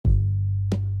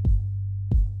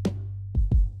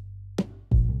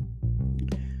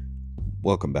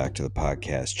Welcome back to the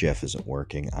podcast, Jeff Isn't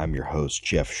Working. I'm your host,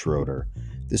 Jeff Schroeder.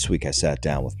 This week I sat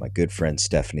down with my good friend,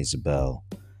 Stephanie Zibell.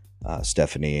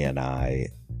 Stephanie and I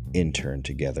interned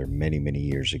together many, many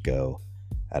years ago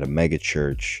at a mega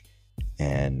church,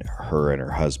 and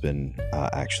her husband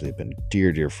actually have been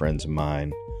dear, dear friends of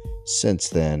mine since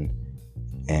then,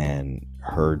 and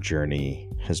her journey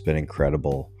has been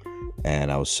incredible,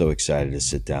 and I was so excited to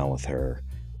sit down with her.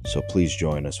 So please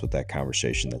join us with that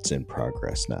conversation that's in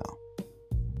progress now.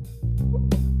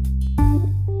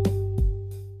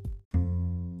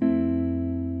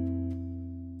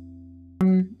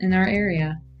 In our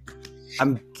area.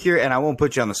 I'm curious, and I won't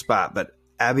put you on the spot, but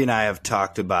Abby and I have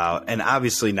talked about, and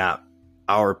obviously not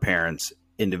our parents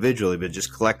individually, but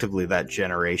just collectively that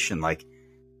generation. Like,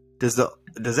 does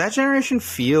that generation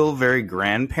feel very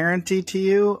grandparenty to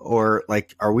you, or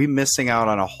like, are we missing out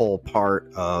on a whole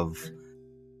part of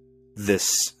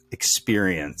this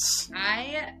experience?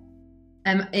 I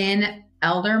am in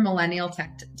elder millennial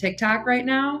TikTok right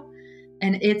now,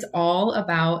 and it's all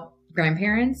about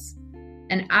grandparents.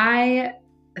 And I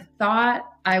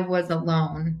thought I was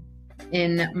alone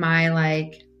in my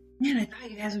I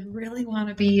thought you guys would really want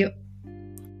to be a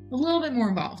little bit more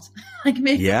involved.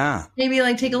 Maybe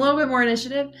take a little bit more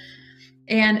initiative.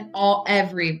 And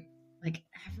everyone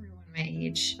my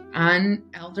age on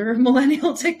elder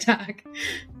millennial TikTok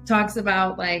talks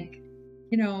about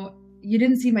you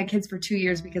didn't see my kids for 2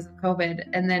 years because of COVID.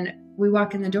 And then we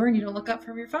walk in the door and you don't look up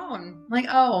from your phone. I'm like,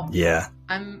 oh yeah,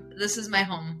 this is my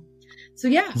home. So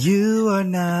yeah, you are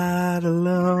not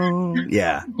alone.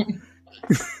 Yeah.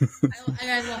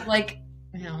 I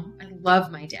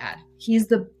love my dad. He's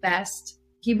the best.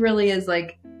 He really is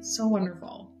so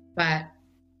wonderful, but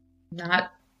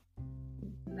not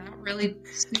really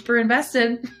super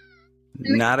invested.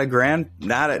 Not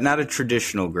a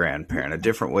traditional grandparent, a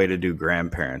different way to do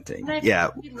grandparenting.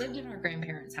 We lived in our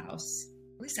grandparents' house.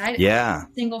 At least I did. Yeah.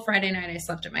 Every single Friday night I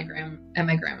slept at my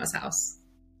grandma's house.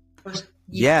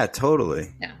 Yeah, totally.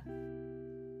 Yeah.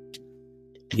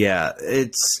 Yeah,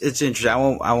 it's interesting.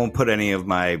 I won't put any of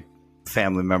my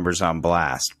family members on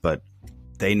blast, but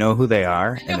they know who they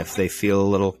are, and if they feel a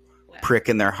little prick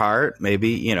in their heart,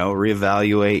 maybe,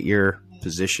 reevaluate your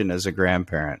position as a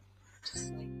grandparent.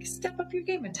 Just step up your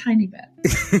game a tiny bit.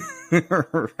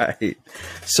 Right.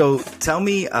 So tell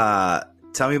me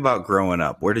about growing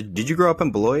up. Where did you grow up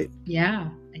in Beloit? Yeah,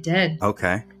 I did.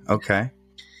 Okay.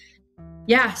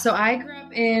 Yeah, so I grew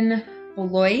up in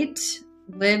Beloit,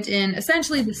 lived in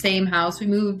essentially the same house. We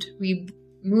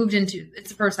moved into,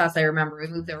 it's the first house I remember. We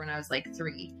moved there when I was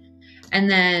 3. And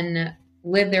then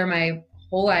lived there my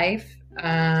whole life.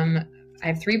 I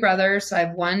have 3 brothers. So I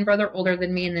have one brother older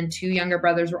than me, and then 2 younger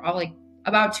brothers. We're all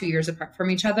about 2 years apart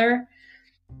from each other.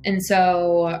 And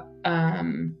so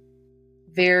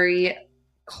very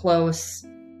close,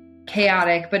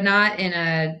 chaotic, but not in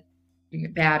a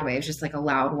bad way. It was just a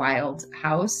loud, wild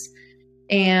house.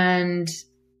 And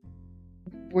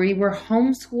we were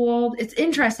homeschooled. It's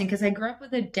interesting because I grew up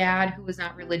with a dad who was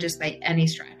not religious by any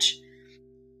stretch,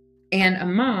 and a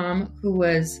mom who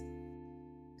was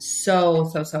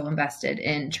so invested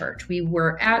in church. We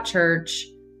were at church,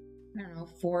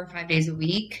 4 or 5 days a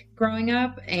week growing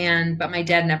up, but my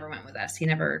dad never went with us. He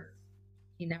never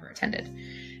attended.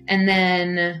 And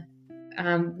then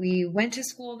we went to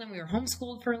school, then we were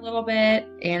homeschooled for a little bit,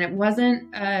 and it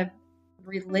wasn't a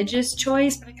religious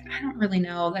choice, but I don't really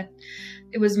know that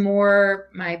it was more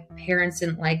my parents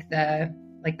didn't like the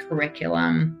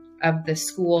curriculum of the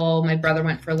school. My brother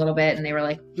went for a little bit, and they were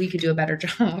like, we could do a better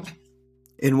job.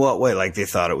 In what way? They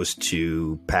thought it was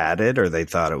too padded, or they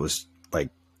thought it was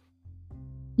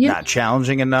not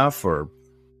challenging enough, or?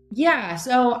 Yeah.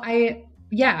 So I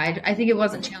think it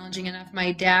wasn't challenging enough.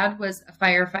 My dad was a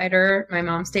firefighter. My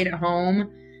mom stayed at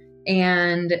home,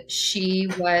 and she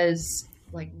was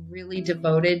really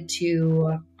devoted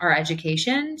to our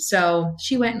education. So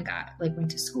she went and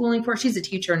went to schooling for it. She's a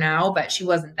teacher now, but she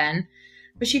wasn't then.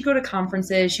 But she'd go to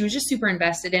conferences. She was just super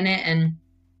invested in it. And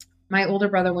my older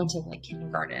brother went to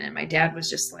kindergarten, and my dad was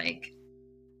just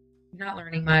not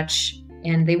learning much.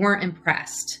 And they weren't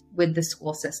impressed with the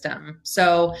school system.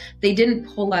 So they didn't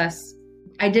pull us.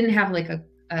 I didn't have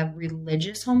a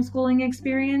religious homeschooling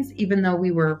experience, even though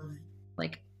we were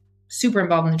super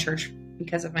involved in the church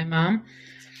because of my mom.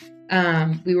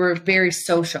 We were very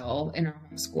social in our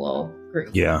homeschool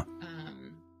group. Yeah.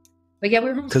 But yeah, we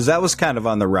were homeschooled. Because that was kind of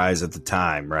on the rise at the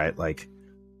time, right?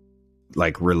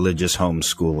 Religious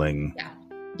homeschooling.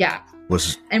 Yeah.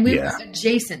 And we were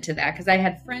adjacent to that because I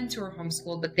had friends who were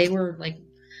homeschooled, but they were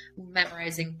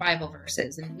memorizing Bible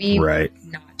verses, and we were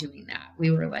not doing that. We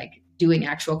were doing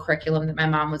actual curriculum that my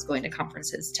mom was going to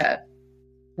conferences to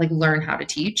like learn how to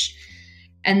teach.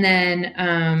 And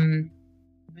then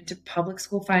went to public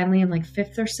school finally in like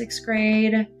 5th or 6th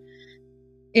grade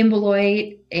in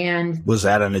Beloit. And was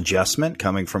that an adjustment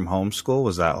coming from homeschool?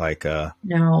 Was that like a...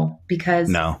 No, because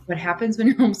No. what happens when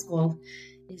you're homeschooled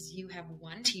is you have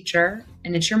one teacher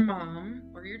and it's your mom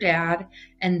or your dad,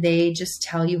 and they just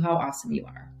tell you how awesome you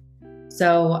are.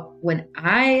 So when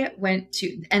I went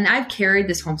to, and I've carried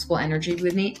this homeschool energy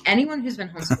with me, anyone who's been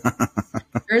homeschooled,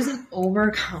 there's an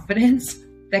overconfidence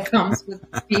that comes with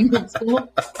being homeschooled.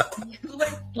 You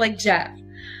like Jeff.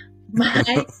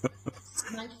 My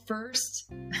first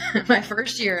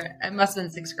year, it must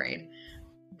have been 6th grade.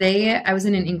 I was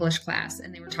in an English class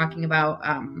and they were talking about,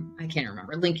 I can't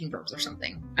remember, linking verbs or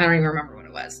something. I don't even remember what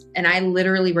it was. And I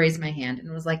literally raised my hand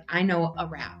and was like, I know a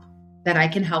rap that I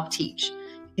can help teach,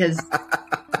 because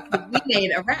we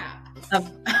made a rap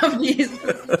of these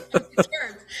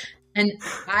terms, and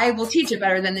I will teach it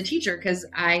better than the teacher because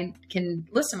I can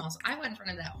list them all. So I went in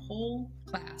front of that whole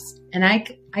class and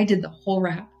I did the whole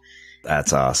rap.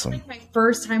 That's awesome. Like my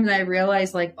first time that I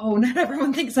realized, like, oh, not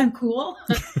everyone thinks I'm cool.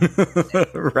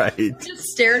 Right. Just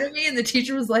stared at me, and the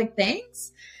teacher was like,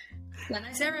 "Thanks." Then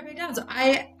I sat right back down. So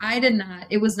I did not.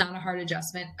 It was not a hard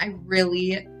adjustment. I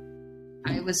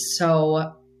was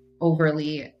so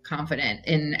overly confident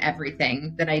in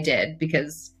everything that I did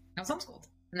because I was homeschooled,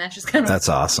 and that's just kind of that's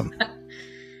awesome.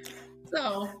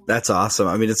 So that's awesome.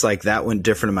 I mean, it's like that went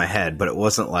different in my head, but it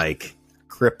wasn't like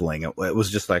crippling. It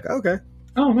was just like, okay.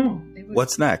 Oh no.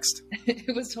 What's next?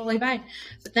 It was totally fine.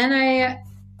 But then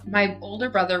my older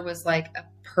brother was like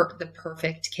the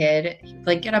perfect kid. He would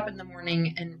like get up in the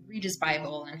morning and read his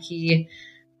Bible. And he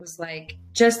was like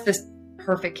just this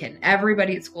perfect kid.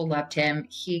 Everybody at school loved him.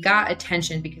 He got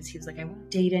attention because he was like, I won't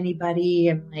date anybody.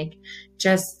 I'm like,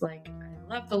 just like,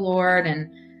 I love the Lord. And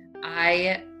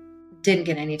I didn't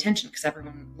get any attention because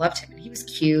everyone loved him. And he was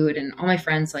cute and all my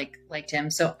friends liked him.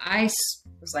 So I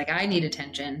was like, I need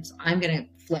attention. So I'm going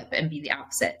to flip and be the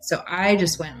opposite. So I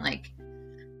just went like,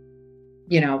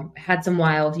 had some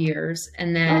wild years.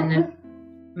 And then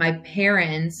my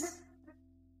parents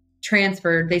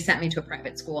transferred. They sent me to a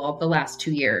private school the last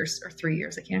 2 years or 3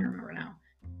 years. I can't remember now.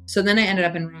 So then I ended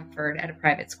up in Rockford at a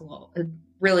private school, a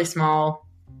really small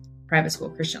private school,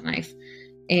 Christian Life,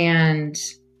 and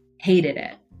hated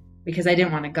it because I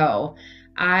didn't want to go.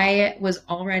 I was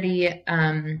already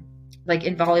like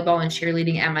in volleyball and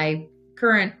cheerleading at my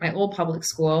old public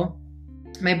school.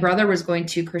 My brother was going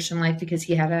to Christian Life because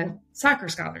he had a soccer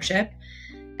scholarship.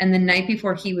 And the night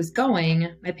before he was going,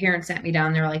 my parents sent me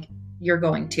down. They were like, you're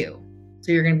going too.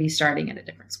 So you're going to be starting at a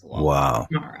different school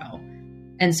tomorrow.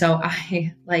 And so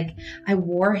I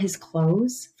wore his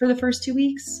clothes for the first 2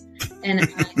 weeks. And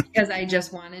because I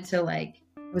just wanted to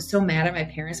was so mad at my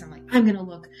parents. I'm like, I'm going to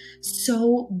look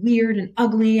so weird and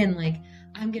ugly. And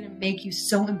I'm going to make you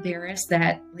so embarrassed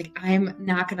that I'm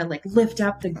not going to lift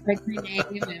up the Gregory name.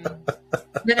 And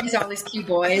then I saw all these cute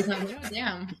boys. And I'm like, oh,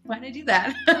 damn, why'd I do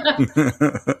that?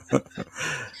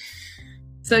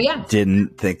 So yeah.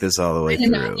 Didn't think this all the way through.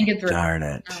 Not think it through. Darn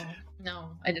it.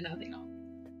 No, I did not think all.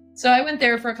 So I went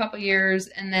there for a couple years,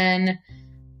 and then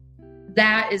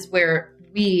that is where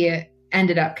we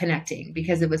ended up connecting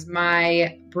because it was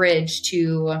my bridge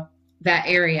to that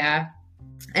area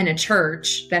and a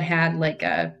church that had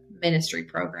a ministry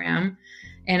program.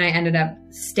 And I ended up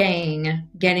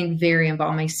getting very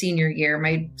involved my senior year,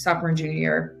 my sophomore and junior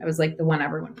year. I was the one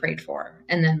everyone prayed for.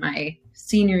 And then my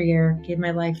senior year, gave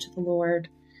my life to the Lord.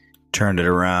 Turned it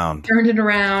around.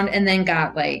 And then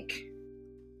got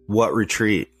What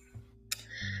retreat?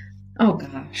 Oh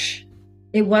gosh.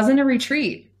 It wasn't a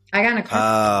retreat. I got in a car.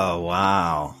 Oh,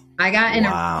 wow. I got in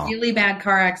a really bad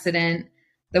car accident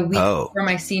the week before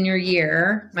my senior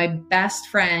year. My best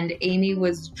friend, Amy,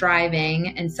 was driving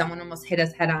and someone almost hit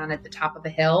us head on at the top of a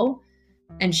hill.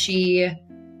 And she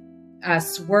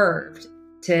swerved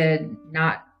to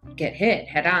not get hit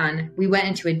head on. We went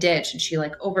into a ditch and she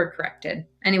overcorrected.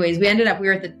 Anyways, we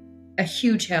were at a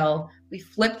huge hill. We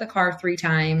flipped the car 3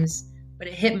 times, but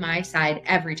it hit my side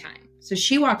every time. So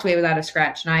she walked away without a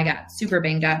scratch and I got super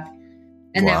banged up.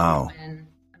 And that was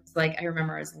when I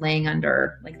remember I was laying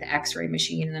under the x-ray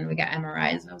machine and then we got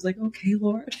MRIs and I was like, okay,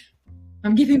 Lord,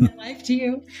 I'm giving my life to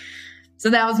you.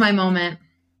 So that was my moment.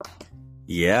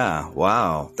 Yeah.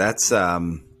 Wow. That's not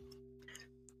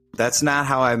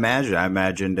how I imagined. I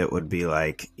imagined it would be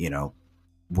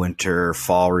winter,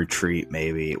 fall retreat,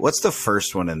 maybe. What's the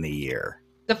first one in the year?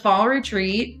 The fall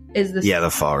retreat is the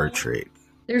fall retreat.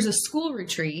 There's a school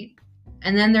retreat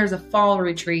and then there's a fall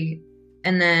retreat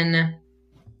and then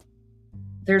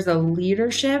there's a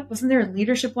leadership. Wasn't there a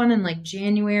leadership one in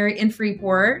January in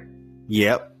Freeport?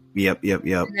 Yep. Yep.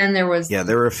 And then there was, Yeah,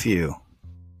 there were a few.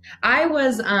 I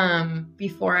was,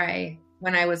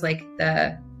 when I was like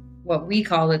what we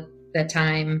called at the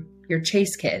time, your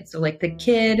chase kid. So like the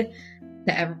kid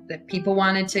that people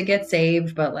wanted to get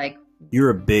saved, but like, You're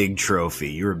a big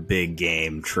trophy. You're a big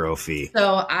game trophy.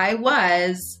 so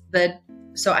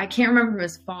so I can't remember if it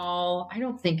was fall. I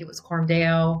don't think it was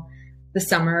Cormdale, the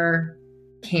summer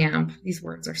camp. These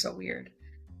words are so weird,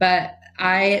 but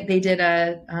they did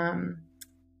a,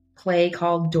 play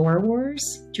called Door Wars.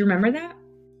 Do you remember that?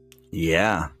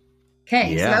 Yeah.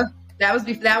 Okay. Yeah. So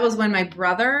that was when my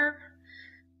brother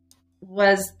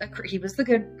was he was the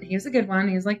good one.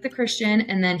 He was like the Christian,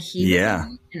 and then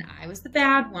and I was the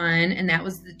bad one, and that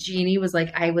was the Jeannie was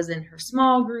like, I was in her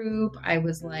small group. I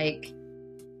was like,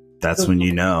 that's when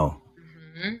you know.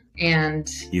 Mm-hmm. And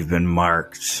you've been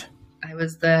marked. I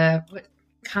was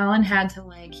Colin had to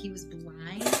like, he was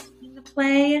blind in the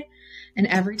play, and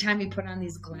every time he put on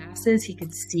these glasses, he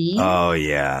could see. Oh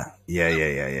yeah.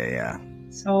 Yeah.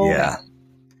 So yeah.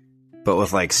 But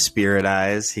with like spirit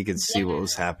eyes, he could see what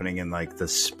was happening in like the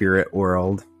spirit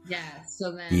world. Yeah.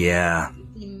 So then,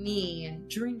 see me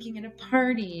drinking at a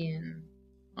party and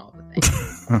all the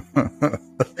things.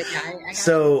 But yeah,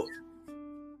 so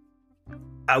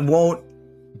I won't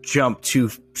jump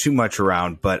too much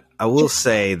around, but I will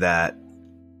say that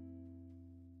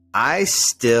I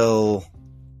still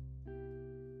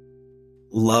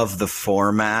love the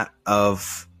format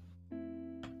of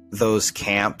those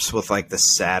camps with like the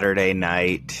Saturday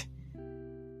night,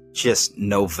 just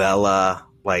novella,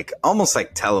 like almost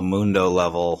like Telemundo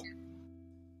level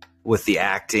with the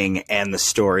acting and the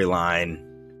storyline.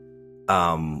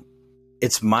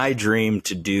 It's my dream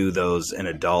to do those in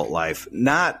adult life,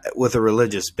 not with a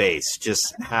religious base,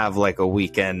 just have like a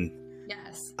weekend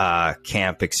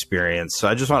camp experience. So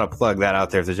I just want to plug that out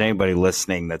there. If there's anybody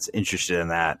listening that's interested in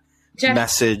that,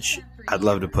 message, I'd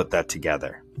love to put that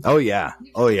together. Oh yeah.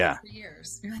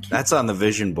 That's on the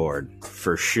vision board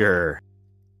for sure.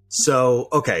 So,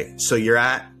 okay. So you're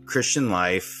at Christian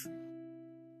Life.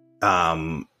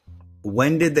 Who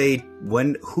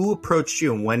approached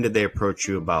you and when did they approach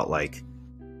you about like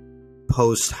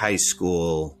post high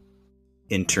school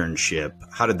internship?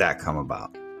 How did that come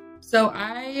about? So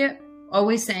I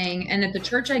always sang, and at the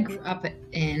church I grew up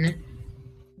in,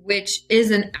 which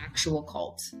is an actual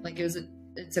cult, like it's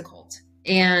a cult.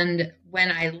 And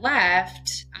when I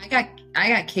left, I got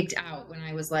kicked out when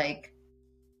I was like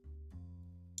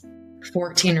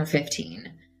 14 or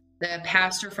 15. The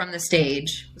pastor from the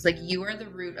stage was like, "You are the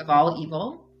root of all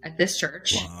evil at this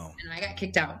church." Wow. And I got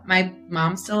kicked out. My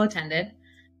mom still attended.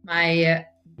 My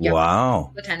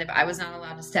attended, but I was not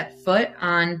allowed to step foot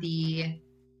on the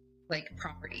like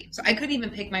property. So I couldn't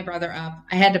even pick my brother up.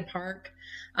 I had to park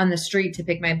on the street to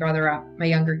pick my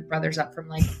younger brothers up from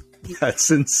like. That's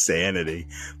insanity,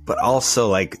 but also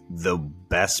like the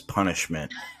best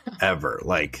punishment ever.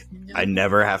 Like I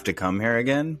never have to come here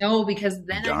again. No, because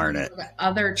then I would go to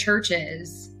other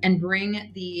churches and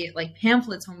bring the like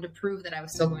pamphlets home to prove that I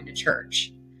was still going to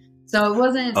church. So it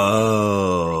wasn't.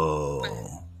 Oh.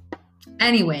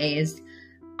 Anyways,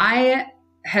 I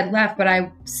had left, but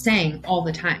I sang all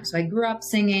the time. So I grew up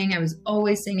singing. I was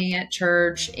always singing at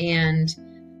church, and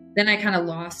then I kind of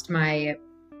lost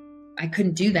I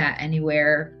couldn't do that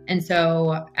anywhere. And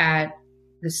so at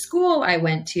the school I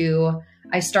went to,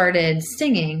 I started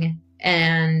singing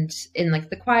and in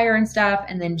like the choir and stuff.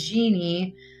 And then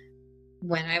Jeannie,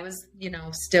 when I was,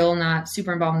 still not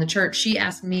super involved in the church, she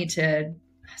asked me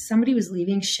somebody was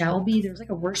leaving, Shelby. There was like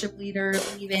a worship leader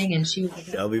leaving, and she was like,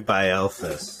 Shelby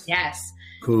Bielfus. Yes.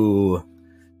 Who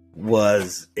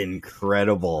was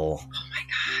incredible. Oh my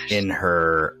gosh. In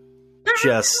her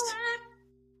just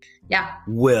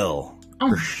will,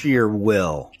 her sheer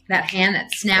will. That hand that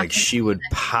snapped. Like she would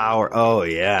power. Oh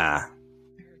yeah.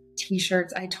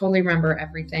 T-shirts. I totally remember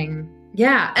everything.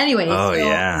 Yeah. Anyway. Oh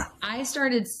yeah. I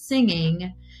started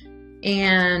singing,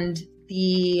 and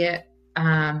the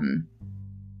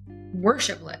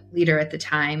worship leader at the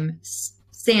time,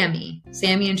 Sammy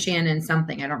and Shannon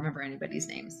something. I don't remember anybody's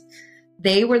names.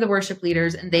 They were the worship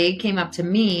leaders, and they came up to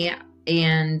me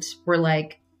and were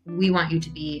like, "We want you to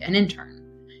be an intern."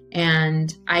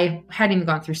 And I hadn't even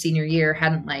gone through senior year,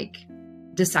 hadn't like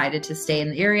decided to stay in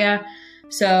the area.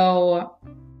 So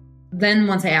then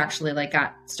once I actually like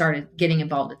started getting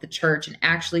involved at the church and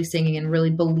actually singing and really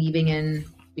believing in,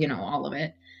 all of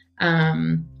it.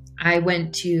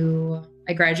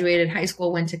 I graduated high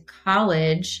school, went to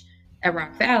college at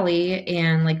Rock Valley,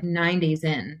 and like 9 days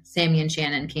in, Sammy and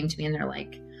Shannon came to me and they're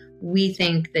like, "We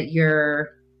think that you're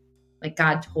like,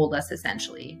 God told us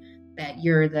essentially that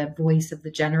you're the voice of the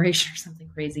generation," or something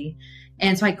crazy.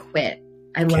 And so I quit.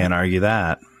 I left. Can't argue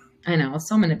that. I know, it's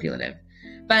so manipulative.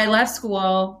 But I left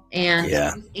school and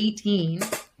I was 18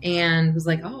 and was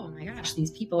like, oh my gosh,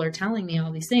 these people are telling me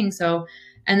all these things. So,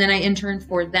 and then I interned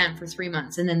for them for 3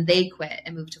 months and then they quit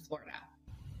and moved to Florida.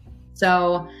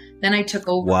 So then I took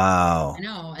over. Wow. I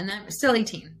know. And then I was still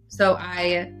 18. So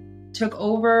I took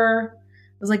over,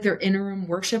 was like their interim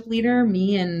worship leader,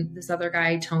 me and this other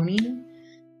guy, Tony.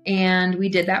 And we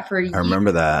did that for a year. I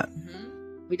remember that.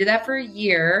 Mm-hmm. We did that for a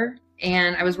year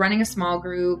and I was running a small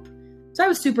group. So I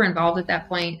was super involved at that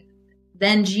point.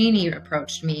 Then Jeannie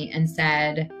approached me and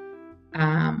said,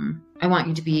 I want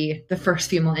you to be the first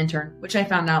female intern, which I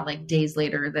found out like days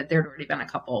later that there'd already been a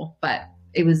couple, but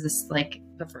it was this like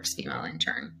the first female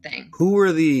intern thing. Who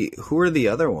were the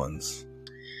other ones?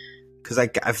 Because I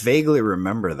vaguely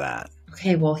remember that.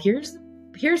 Okay, well here's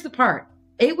the part.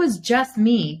 It was just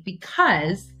me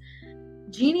because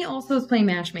Jeannie also was playing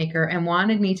matchmaker and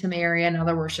wanted me to marry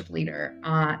another worship leader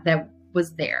that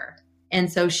was there. And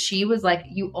so she was like,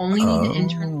 you only need to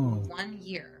intern for 1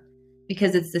 year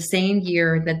because it's the same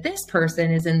year that this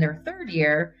person is in their 3rd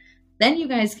year. Then you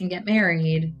guys can get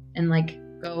married and like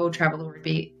go travel the world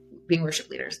being worship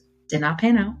leaders. Did not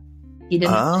pan out. He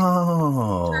didn't.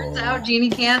 Turns out Jeannie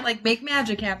can't like make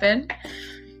magic happen.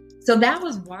 So that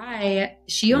was why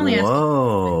she only asked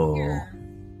for 1 year.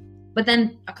 But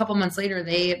then a couple months later,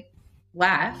 they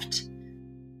left.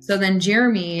 So then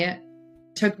Jeremy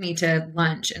took me to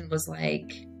lunch and was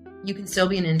like, you can still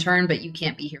be an intern, but you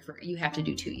can't be here you have to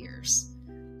do 2 years.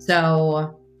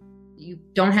 So you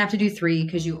don't have to do 3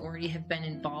 because you already have been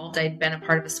involved. I'd been a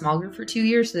part of a small group for 2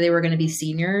 years. So they were going to be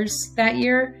seniors that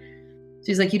year. So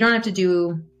he's like, you don't have to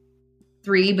do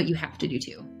 3, but you have to do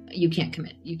 2. You can't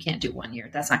commit. You can't do 1 year.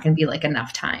 That's not going to be like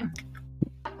enough time.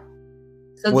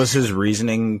 So was his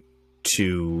reasoning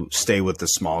to stay with the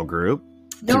small group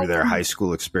through their high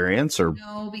school experience, or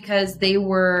no? Because they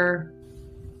were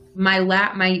my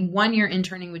 1 year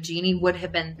interning with Jeannie would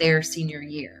have been their senior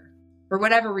year for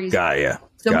whatever reason. Got ya.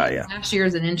 So last year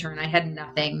as an intern, I had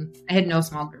nothing. I had no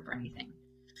small group or anything.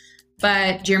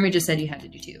 But Jeremy just said you had to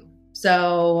do 2.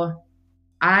 So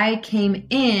I came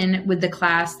in with the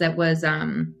class that was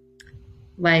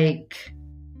like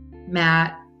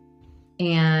Matt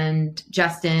and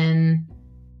Justin.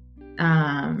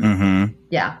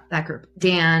 Yeah, that group.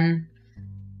 Dan.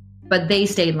 But they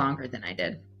stayed longer than I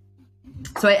did.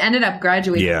 So I ended up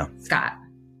graduating with Scott.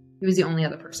 He was the only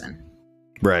other person.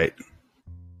 Right.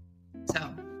 So,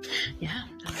 yeah,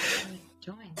 that's what I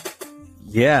joined.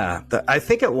 Yeah. I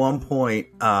think at one point,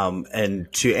 and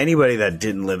to anybody that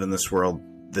didn't live in this world,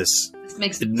 this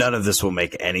makes none of this will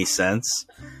make any sense.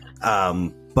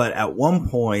 But at one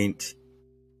point,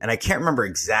 and I can't remember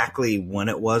exactly when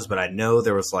it was, but I know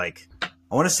there was like,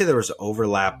 I want to say there was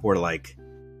overlap where like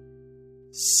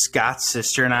Scott's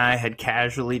sister and I had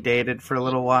casually dated for a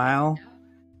little while.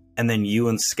 And then you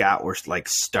and Scott were like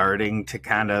starting to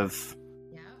kind of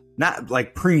not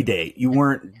like pre-date. You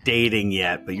weren't dating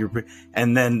yet, but you're,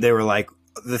 and then they were like,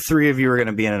 the 3 of you are going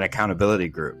to be in an accountability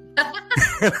group.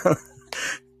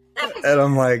 And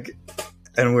I'm like,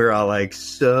 and we were all like,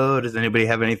 so does anybody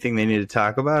have anything they need to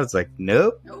talk about? It's like,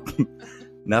 nope.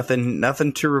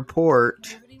 nothing to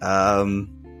report. Right.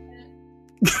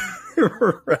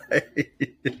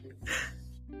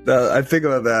 I think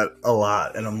about that a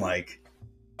lot, and I'm like,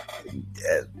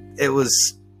 it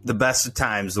was the best of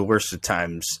times, the worst of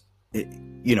times,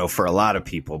 for a lot of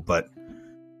people, but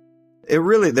there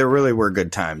really were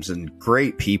good times and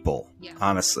great people. Yeah.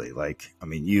 Honestly, like, I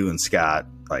mean, you and Scott,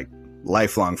 like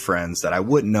lifelong friends that I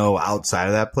wouldn't know outside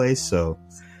of that place. So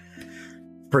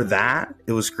for that,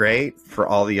 it was great. For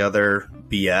all the other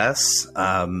BS,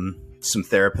 some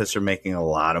therapists are making a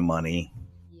lot of money.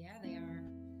 Yeah, they are.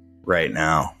 Right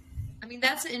now. I mean,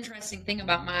 that's the interesting thing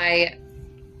about my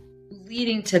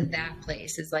leading to that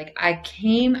place is like I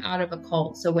came out of a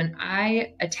cult. So when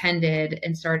I attended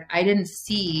and started, I didn't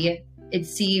see, it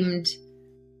seemed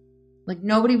like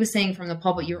nobody was saying from the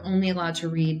pulpit, you're only allowed to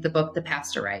read the book the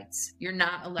pastor writes. You're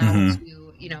not allowed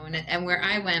to, and where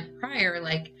I went prior,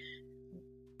 like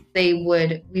we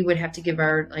would have to give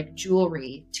our like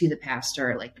jewelry to the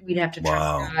pastor. Like we'd have to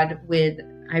trust God with,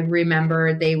 I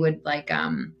remember they would like,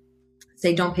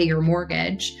 say, don't pay your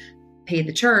mortgage, pay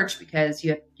the church because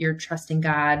you're trusting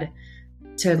God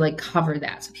to like cover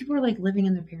that. So people were like living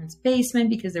in their parents' basement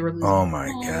because they were losing. Oh my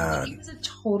God. Like, it was a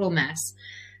total mess.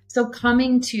 So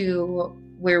coming to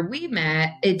where we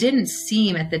met, it didn't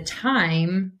seem at the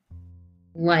time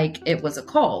like it was a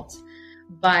cult,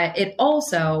 but it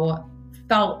also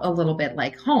felt a little bit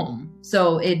like home.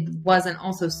 So it wasn't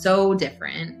also so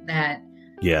different that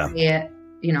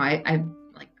I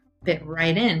like fit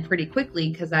right in pretty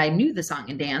quickly because I knew the song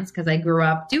and dance because I grew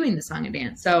up doing the song and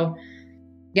dance. So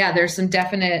yeah, there's some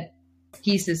definite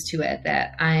pieces to it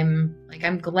that I'm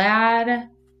glad.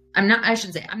 I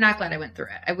shouldn't say I'm not glad I went through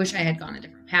it. I wish I had gone a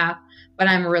different path, but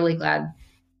I'm really glad,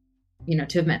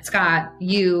 to have met Scott,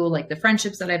 you, like the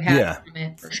friendships that I've had from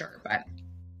it for sure. But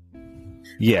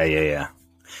yeah.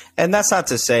 And that's not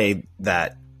to say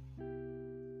that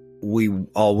we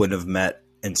all would have met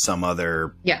in some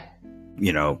other,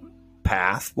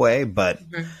 pathway. But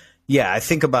I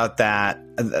think about that.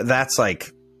 That's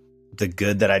like the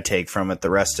good that I take from it. The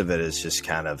rest of it is just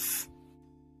kind of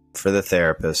for the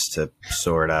therapist to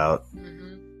sort out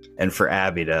and for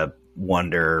Abby to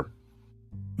wonder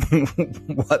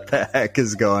what the heck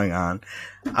is going on.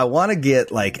 I want to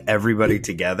get like everybody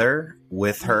together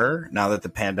with her now that the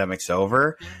pandemic's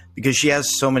over, because she has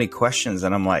so many questions,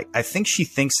 and I'm like, I think she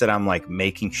thinks that I'm like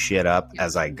making shit up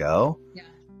as I go.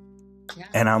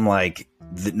 And I'm like,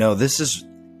 no, this is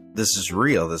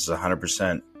real. This is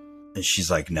 100%. And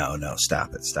she's like, no,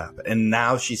 stop it. And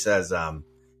now she says,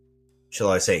 shall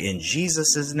I say in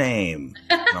Jesus's name?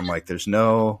 And I'm like, there's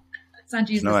no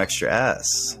extra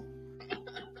S.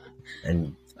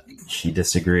 And she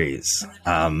disagrees.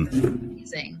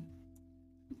 Amazing.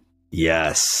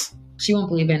 Yes. She won't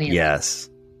believe any of it. Yes.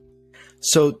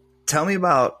 So tell me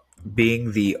about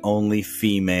being the only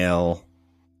female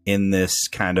in this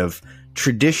kind of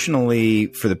traditionally,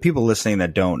 for the people listening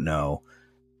that don't know,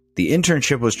 the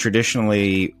internship was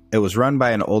it was run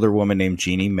by an older woman named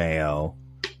Jeannie Mayo,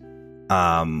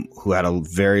 who had a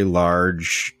very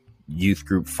large youth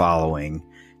group following.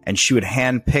 And she would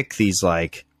handpick these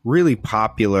like really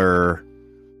popular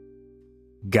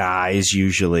guys,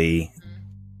 usually,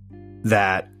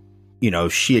 that,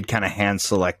 she had kind of hand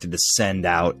selected to send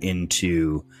out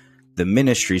into the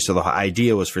ministry. So the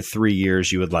idea was for 3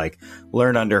 years, you would like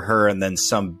learn under her, and then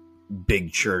some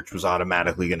big church was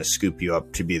automatically going to scoop you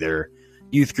up to be their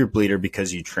youth group leader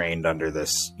because you trained under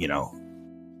this,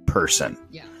 person.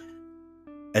 Yeah.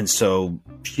 And so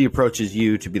she approaches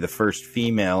you to be the first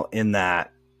female in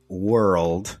that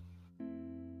world.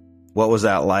 What was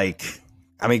that like?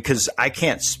 I mean, because I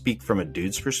can't speak from a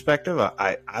dude's perspective.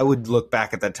 I would look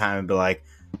back at that time and be like,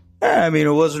 I mean,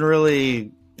 it wasn't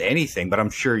really anything, but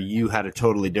I'm sure you had a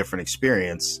totally different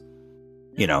experience,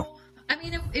 No, I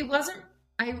mean, it wasn't,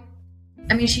 I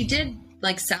mean, she did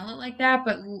like sell it like that,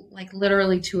 but like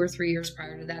literally 2 or 3 years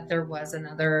prior to that, there was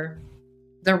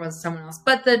someone else.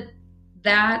 But the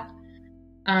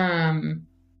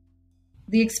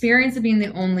experience of being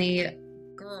the only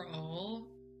girl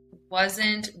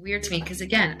wasn't weird to me because,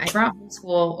 again, I brought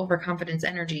homeschool overconfidence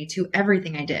energy to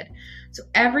everything I did. So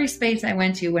every space I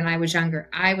went to when I was younger,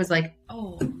 I was like,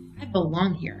 oh, I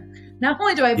belong here. Not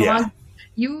only do I belong,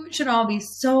 you should all be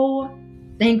so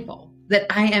thankful that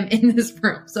I am in this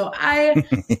room. So I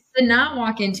did not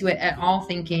walk into it at all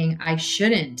thinking I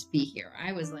shouldn't be here.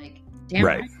 I was like, damn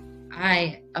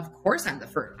right. Of course I'm the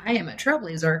first. I am a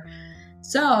trailblazer.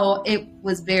 So it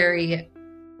was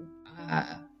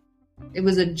it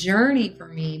was a journey for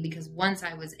me, because once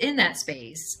I was in that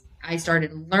space, I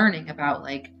started learning about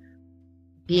like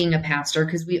being a pastor,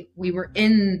 because we were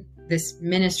in this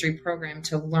ministry program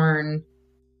to learn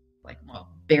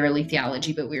barely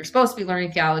theology, but we were supposed to be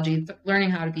learning theology, learning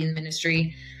how to be in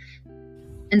ministry.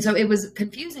 And so it was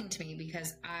confusing to me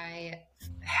because I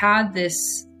had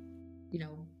this,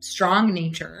 strong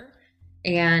nature,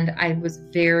 and I was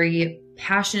very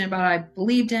passionate about what I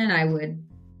believed in. I would,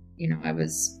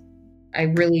 I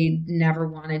really never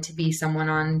wanted to be someone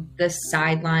on the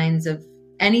sidelines of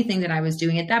anything that I was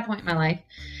doing at that point in my life.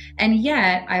 And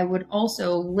yet I would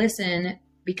also listen,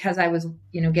 because I was,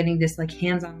 getting this like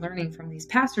hands-on learning from these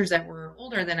pastors that were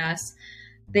older than us.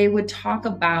 They would talk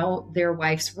about their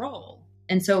wife's role.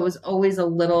 And so it was always a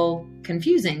little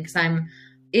confusing, because I'm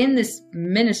in this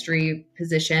ministry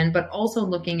position, but also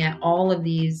looking at all of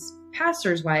these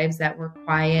pastors' wives that were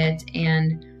quiet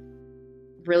and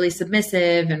really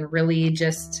submissive and really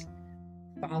just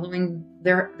following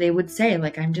they would say,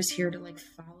 like, I'm just here to like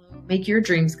follow, make your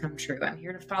dreams come true. I'm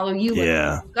here to follow you.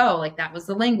 Go. Like, that was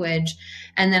the language.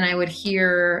 And then I would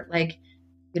hear like,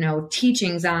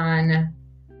 teachings on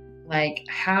like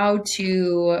how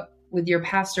to, with your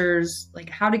pastors, like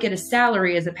how to get a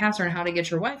salary as a pastor and how to get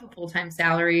your wife a full-time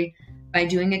salary by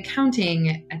doing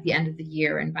accounting at the end of the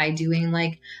year, and by doing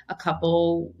like a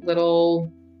couple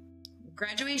little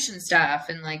graduation stuff,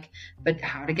 and like, but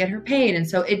how to get her paid. And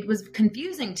so it was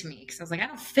confusing to me, because I was like, I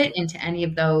don't fit into any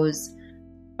of those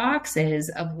boxes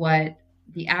of what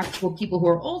the actual people who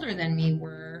are older than me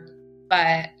were.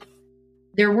 But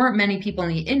there weren't many people in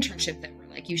the internship that were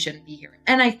like, you shouldn't be here.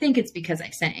 And I think it's because I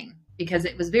sang, because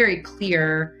it was very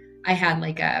clear I had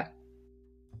like a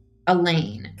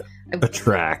lane. A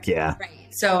track, yeah. Right.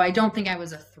 So I don't think I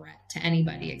was a threat to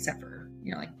anybody except for,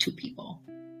 like 2 people.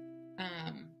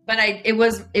 But it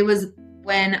was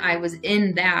when I was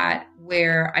in that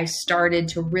where I started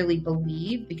to really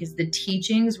believe, because the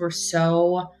teachings were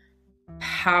so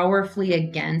powerfully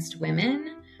against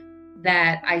women,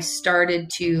 that I started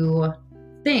to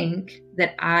think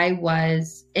that I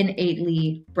was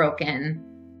innately broken,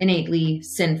 innately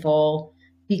sinful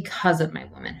because of my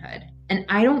womanhood. And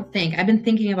I've been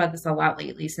thinking about this a lot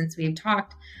lately since we've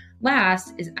talked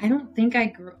last, is I don't think I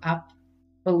grew up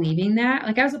believing that.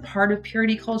 Like, I was a part of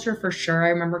purity culture for sure. I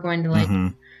remember going to like,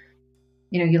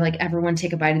 you like everyone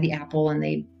take a bite of the apple and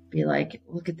they'd be like,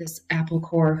 look at this apple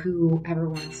core, whoever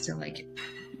wants to like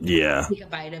take a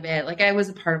bite of it. Like, I was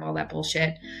a part of all that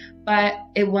bullshit, but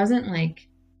it wasn't like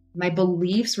my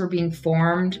beliefs were being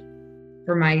formed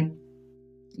for my,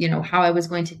 how I was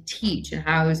going to teach and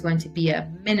how I was going to be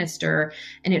a minister.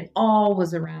 And it all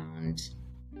was around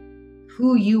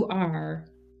who you are.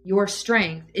 Your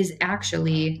strength is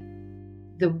actually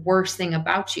the worst thing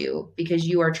about you, because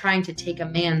you are trying to take a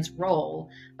man's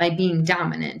role by being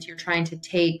dominant. You're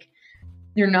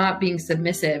not being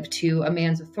submissive to a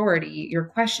man's authority. You're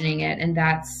questioning it. And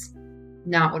that's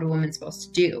not what a woman's supposed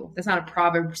to do. That's not a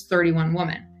Proverbs 31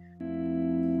 woman.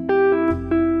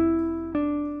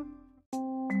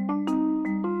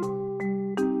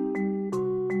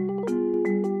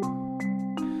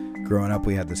 Growing up,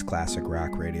 we had this classic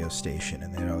rock radio station,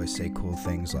 and they'd always say cool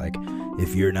things like,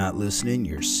 if you're not listening,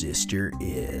 your sister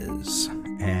is.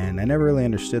 And I never really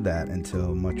understood that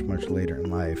until much, much later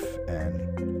in life.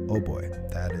 And oh boy,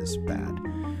 that is bad.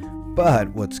 But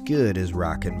what's good is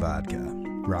Rockin' Vodka.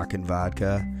 Rockin'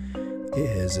 Vodka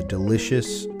is a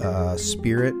delicious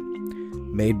spirit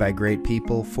made by great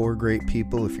people for great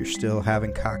people. If you're still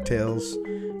having cocktails,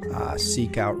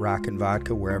 seek out Rockin'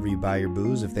 Vodka wherever you buy your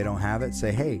booze. If they don't have it,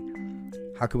 say, hey,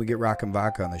 how can we get Rockin'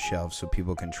 Vodka on the shelves so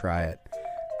people can try it?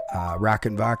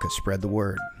 Rockin' Vodka, spread the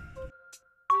word.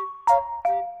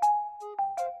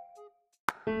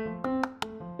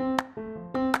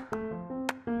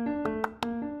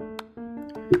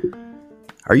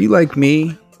 Are you like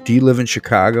me? Do you live in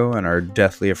Chicago and are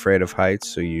deathly afraid of heights,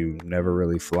 so you never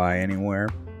really fly anywhere?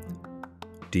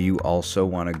 Do you also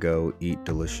want to go eat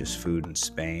delicious food in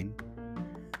Spain?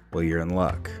 Well, you're in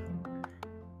luck.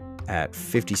 At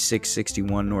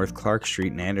 5661 North Clark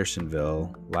Street in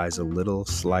Andersonville lies a little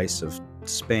slice of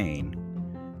Spain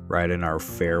right in our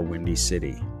fair, windy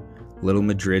city, Little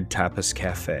Madrid Tapas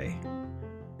Cafe.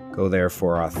 Go there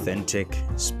for authentic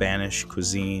Spanish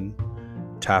cuisine,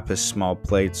 tapas small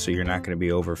plates so you're not going to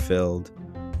be overfilled.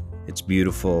 It's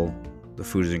beautiful. The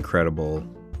food is incredible.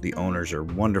 The owners are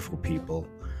wonderful people.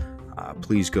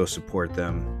 Please go support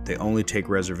them. They only take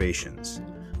reservations.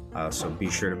 So be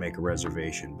sure to make a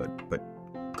reservation, but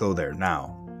go there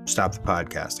now. Stop the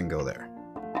podcast and go there.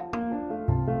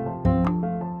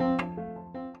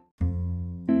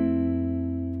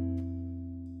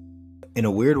 In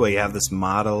a weird way, you have this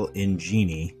model in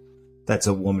Jeannie that's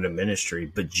a woman in ministry,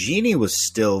 but Jeannie was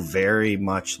still very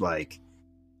much like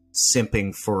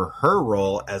simping for her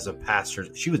role as a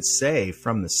pastor. She would say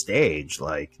from the stage,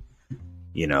 like,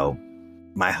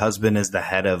 my husband is the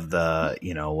head of the,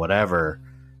 whatever.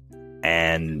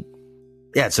 And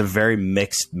yeah, it's a very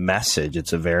mixed message.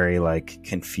 It's a very like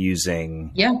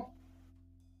confusing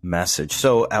message.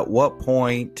 So at what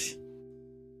point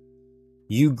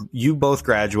you both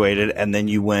graduated and then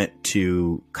you went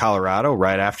to Colorado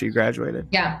right after you graduated?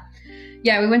 Yeah.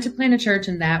 We went to plant a church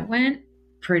and that went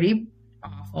pretty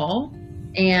awful.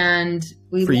 And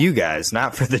for you guys,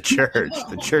 not for the church.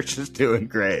 The church is doing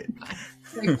great.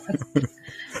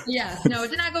 Yes, no, it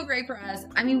did not go great for us.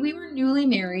 I mean, we were newly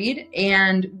married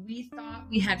and we thought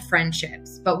we had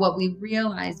friendships, but what we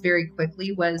realized very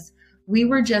quickly was we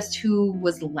were just who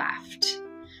was left.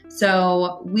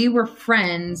 So we were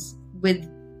friends with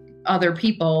other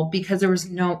people because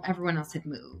everyone else had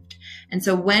moved. And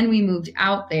so when we moved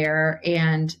out there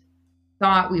and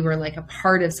thought we were like a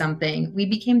part of something, we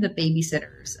became the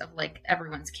babysitters of like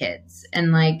everyone's kids.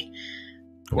 And like,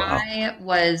 wow.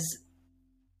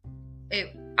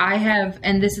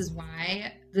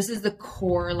 This is the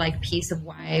core like piece of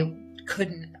why I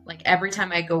couldn't, like, every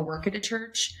time I go work at a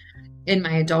church in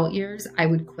my adult years, I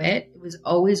would quit. It was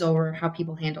always over how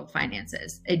people handled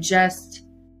finances. It just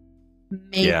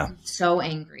made me so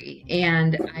angry.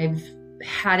 And I've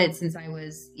had it since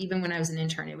even when I was an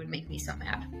intern, it would make me so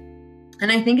mad.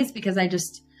 And I think it's because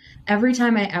every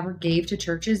time I ever gave to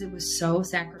churches, it was so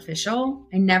sacrificial.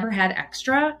 I never had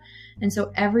extra. And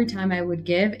so every time I would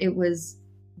give, it was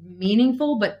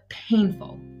meaningful, but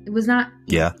painful. It was not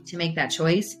easy Yeah. to make that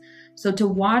choice. So to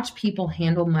watch people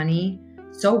handle money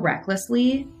so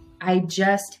recklessly, I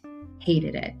just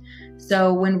hated it.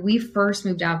 So when we first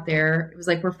moved out there, it was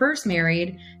like we're first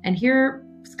married, and here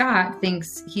Scott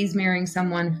thinks he's marrying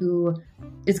someone who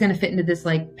is going to fit into this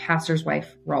like pastor's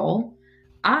wife role.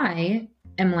 I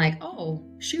am like, oh,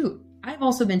 shoot, I've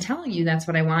also been telling you that's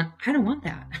what I want. I don't want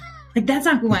that. Like, that's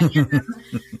not who I am.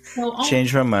 So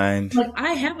Change my mind. Like,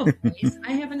 I have a voice.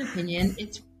 I have an opinion.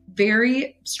 It's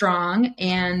very strong.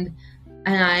 And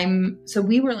so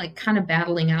we were like kind of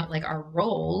battling out like our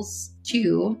roles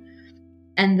too.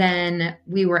 And then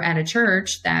we were at a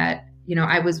church that,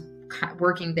 I was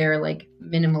working there like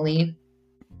minimally.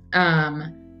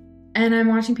 And I'm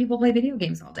watching people play video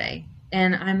games all day.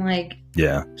 And I'm like,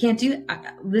 yeah, can't do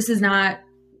that. This is not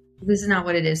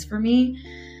what it is for me.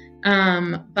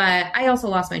 But I also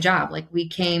lost my job. Like, we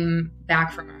came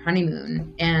back from our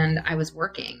honeymoon and I was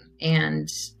working,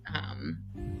 and,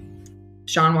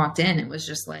 Sean walked in and was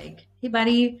just like, hey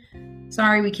buddy,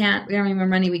 sorry, we don't have any more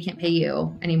money. We can't pay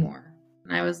you anymore.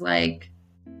 And I was like,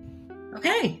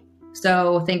 okay.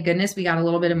 So thank goodness we got a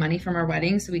little bit of money from our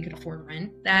wedding so we could afford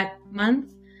rent that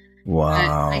month.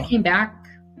 Wow. But I came back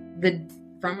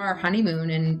from our honeymoon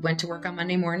and went to work on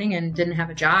Monday morning and didn't have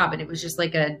a job. And it was just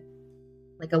like a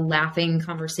laughing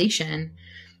conversation.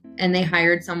 And they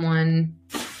hired someone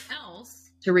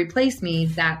else to replace me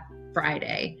that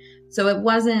Friday. So it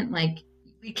wasn't like,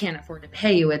 we can't afford to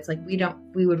pay you. It's like,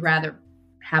 we would rather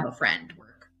have a friend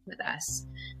work with us.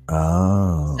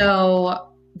 Oh. So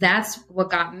that's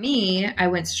what got me. I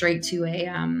went straight to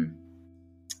a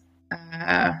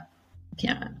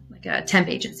temp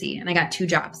agency, and I got 2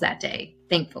 jobs that day,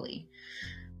 thankfully.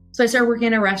 So I started working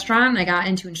in a restaurant, and I got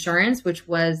into insurance, which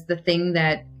was the thing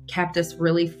that kept us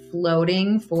really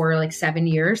floating for like 7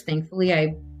 years.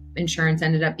 Thankfully, insurance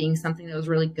ended up being something that was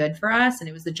really good for us. And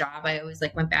it was the job I always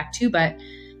like went back to, but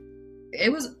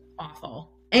it was awful.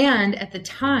 And at the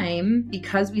time,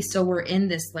 because we still were in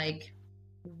this like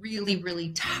really,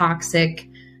 really toxic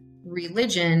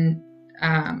religion,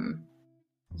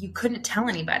 you couldn't tell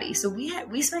anybody. So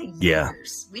we spent years. Yeah.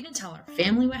 We didn't tell our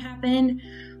family what happened.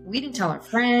 We didn't tell our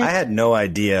friends. I had no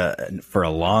idea for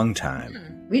a long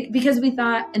time. Because we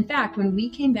thought, in fact, when we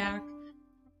came back,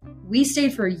 we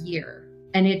stayed for a year,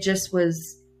 and it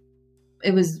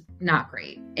was not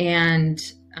great. And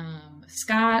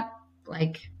Scott,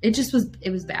 like, it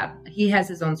was bad. He has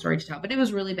his own story to tell, but it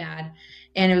was really bad,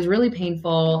 and it was really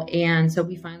painful. And so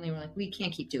we finally were like, we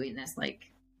can't keep doing this.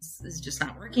 Like, this is just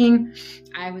not working.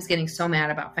 I was getting so mad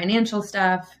about financial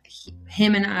stuff.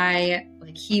 Him and I,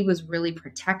 like, he was really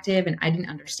protective, and I didn't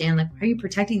understand, like, why are you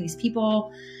protecting these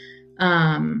people?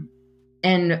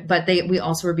 But we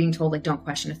also were being told, like, don't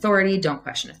question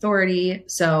authority.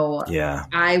 So yeah,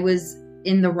 I was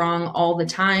in the wrong all the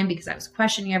time because I was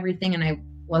questioning everything, and I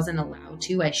wasn't allowed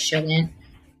to. I shouldn't.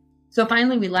 So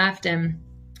finally we left, and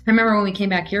I remember when we came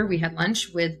back here, we had lunch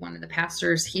with one of the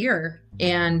pastors here,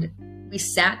 and we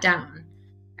sat down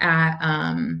at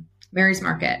Mary's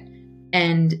Market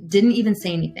and didn't even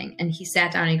say anything. And he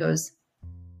sat down and he goes,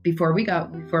 before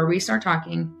we start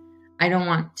talking, I don't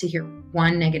want to hear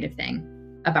one negative thing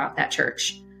about that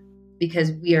church,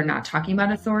 because we are not talking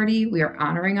about authority. We are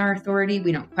honoring our authority.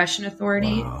 We don't question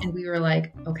authority. Wow. And we were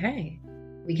like, okay,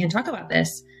 we can talk about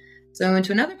this. So I went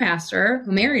to another pastor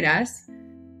who married us,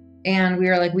 and we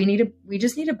were like, we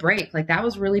just need a break. Like, that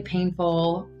was really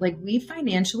painful. Like, we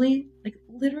financially, like,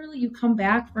 literally you come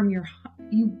back from you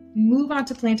move out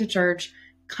to plant a church,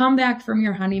 come back from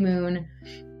your honeymoon,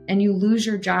 and you lose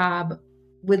your job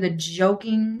in a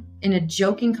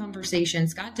joking conversation.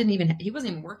 Scott he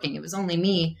wasn't even working. It was only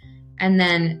me. And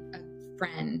then a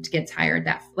friend gets hired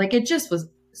it just was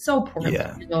so poorly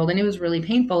handled, and it was really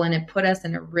painful. And it put us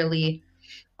in a really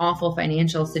awful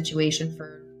financial situation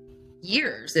for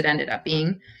years. It ended up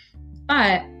being,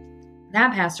 but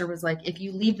that pastor was like, if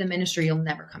you leave the ministry, you'll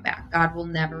never come back. God will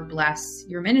never bless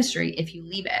your ministry if you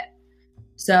leave it.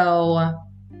 So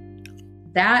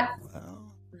that,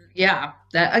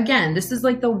 again, this is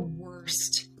like the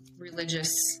worst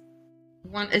religious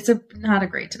one. It's not a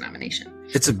great denomination.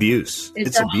 It's abuse.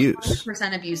 It's abuse.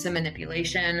 100% abuse and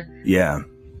manipulation. Yeah.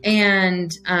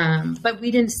 And, but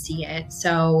we didn't see it.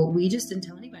 So we just didn't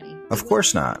tell anybody. Of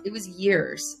course not. It was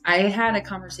years. I had a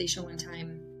conversation one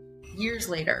time, years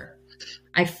later.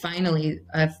 I finally,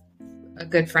 a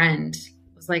good friend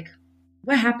was like,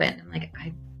 what happened? I'm like,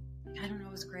 I don't know.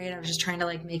 It was great. I was just trying to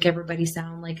like make everybody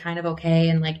sound like kind of okay,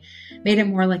 and like made it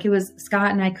more like it was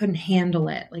Scott and I couldn't handle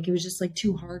it. Like, it was just like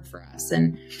too hard for us.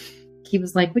 And he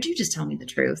was like, would you just tell me the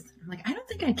truth? I'm like, I don't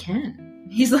think I can.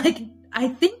 He's like, I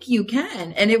think you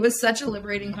can. And it was such a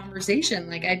liberating conversation.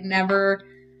 Like I'd never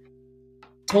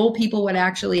told people what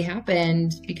actually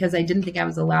happened because I didn't think I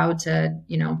was allowed to,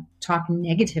 talk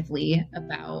negatively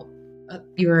about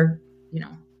your,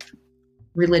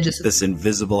 religious. This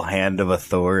invisible hand of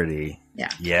authority. Yeah.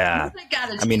 Yeah.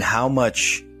 I mean, how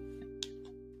much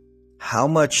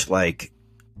like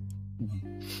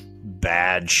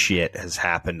bad shit has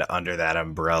happened under that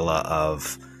umbrella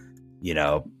of,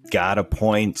 God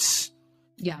appoints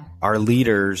our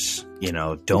leaders,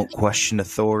 don't question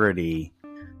authority.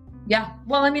 Yeah.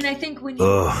 Well, I mean, I think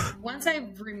once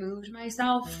I've removed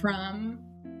myself from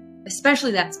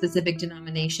especially that specific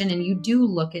denomination, and you do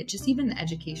look at just even the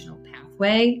educational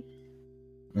pathway,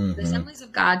 the Assemblies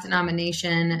of God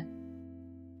denomination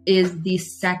is the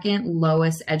second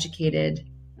lowest educated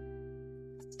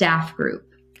staff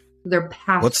group. They're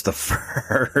past. What's the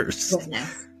first?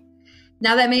 Goodness.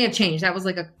 Now that may have changed. That was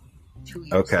like 2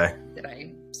 years ago that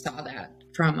I saw that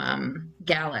from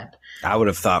Gallup. I would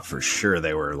have thought for sure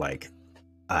they were like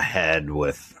ahead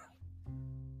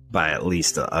by at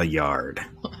least a yard.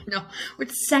 No,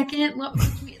 with second,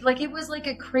 like it was like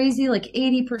a crazy, like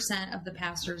 80% of the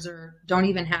pastors don't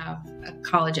even have a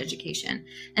college education.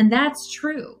 And that's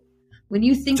true. When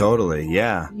you think totally,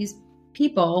 yeah, these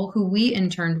people who we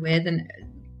interned with and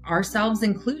ourselves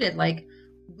included, like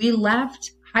we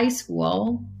left high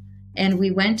school and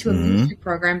we went to a ministry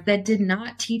program that did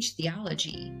not teach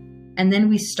theology. And then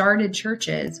we started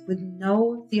churches with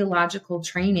no theological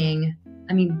training.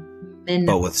 I mean,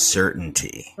 but with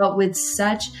certainty. But with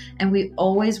such, and we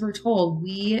always were told,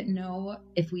 we know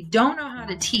if we don't know how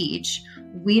to teach,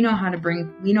 we know how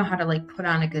to like put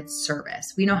on a good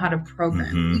service. We know how to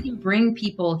program. We can bring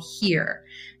people here,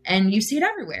 and you see it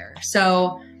everywhere.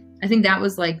 So I think that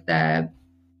was like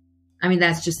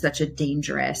that's just such a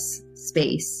dangerous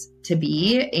space to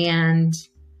be. And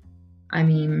I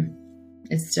mean,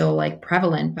 it's still like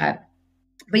prevalent, but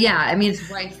yeah, I mean, it's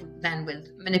rife then with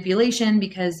manipulation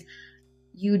because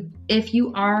if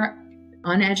you are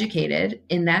uneducated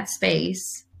in that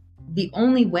space, the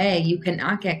only way you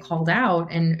cannot get called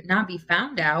out and not be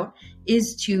found out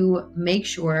is to make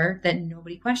sure that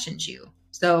nobody questions you.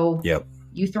 So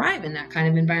you thrive in that kind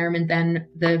of environment, then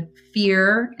the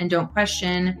fear and don't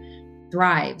question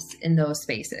thrives in those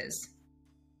spaces.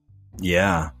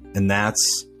 Yeah. And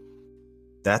that's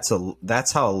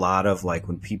how a lot of like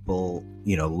when people,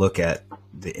 look at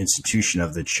the institution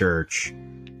of the church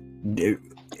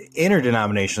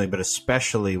interdenominationally, but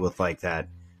especially with like that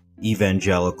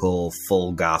evangelical,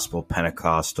 full gospel,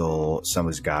 Pentecostal,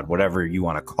 Assemblies of God, whatever you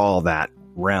want to call that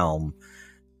realm.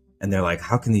 And they're like,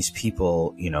 how can these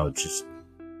people, just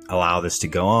allow this to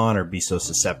go on or be so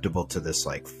susceptible to this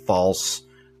like false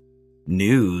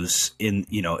news in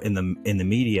the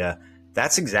media?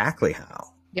 That's exactly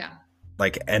how. Yeah.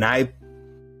 Like, and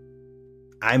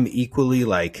I'm equally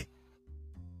like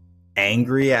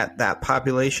angry at that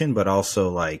population, but also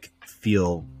like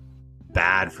feel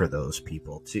bad for those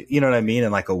people too. You know what I mean?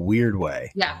 In like a weird way.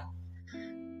 Yeah.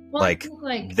 Well,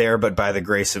 like there, but by the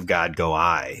grace of God go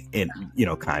I,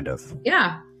 kind of.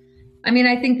 Yeah. I mean,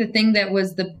 I think the thing that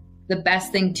was the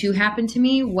best thing to happen to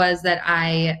me was that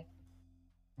I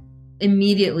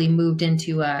immediately moved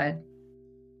into a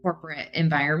corporate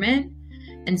environment.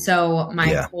 And so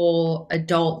my whole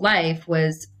adult life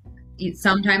was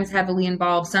sometimes heavily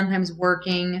involved, sometimes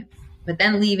working, but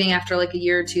then leaving after like a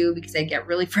year or two because I get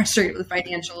really frustrated with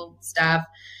financial stuff,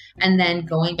 and then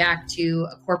going back to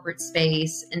a corporate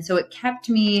space. And so it kept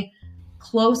me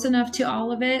close enough to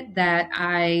all of it that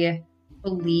I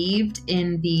believed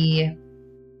in the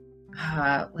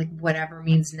like whatever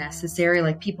means necessary.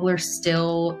 Like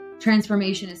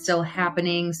transformation is still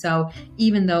happening. So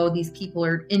even though these people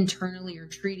are internally or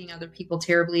treating other people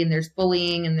terribly and there's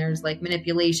bullying and there's like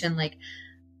manipulation, like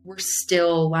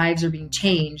lives are being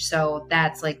changed. So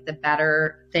that's like the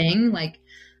better thing. Like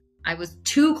I was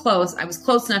too close. I was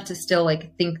close enough to still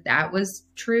like think that was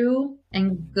true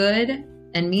and good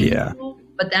and meaningful,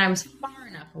 but then I was far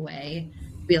enough away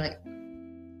to be like,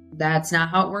 that's not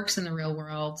how it works in the real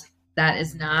world. That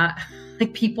is not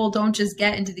like people don't just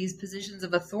get into these positions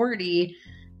of authority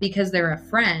because they're a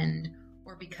friend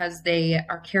or because they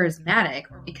are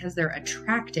charismatic or because they're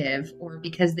attractive or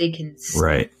because they can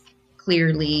speak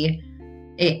clearly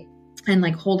and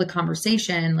like hold a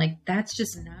conversation. Like that's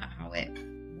just not how it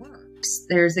works.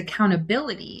 There's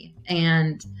accountability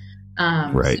and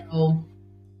so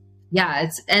yeah,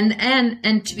 it's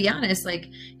and to be honest, like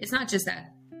it's not just that,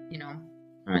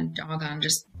 I'm a dog on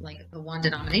just like the one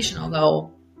denomination,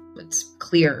 although it's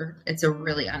clear it's a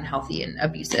really unhealthy and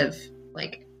abusive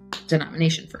like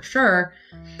denomination for sure.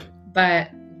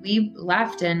 But we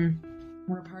left and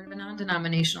of a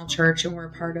non-denominational church, and we're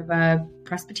part of a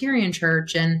Presbyterian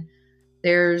church, and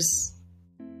there's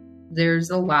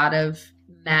a lot of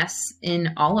mess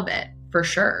in all of it, for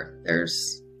sure.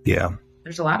 There's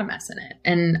a lot of mess in it.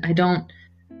 And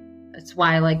that's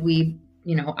why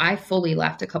I fully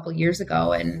left a couple years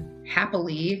ago and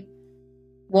happily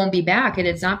won't be back. And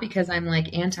it's not because I'm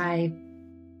like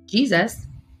anti-Jesus,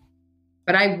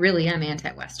 but I really am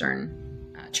anti-Western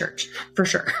church, for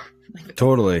sure.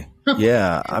 Totally.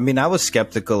 Yeah. I mean, I was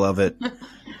skeptical of it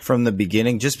from the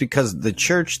beginning, just because the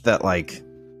church that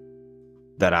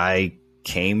I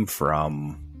came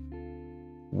from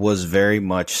was very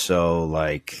much so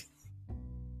like,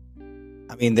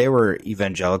 I mean, they were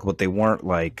evangelical, but they weren't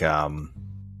like,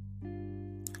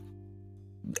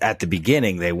 at the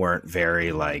beginning, they weren't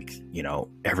very like,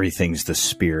 everything's the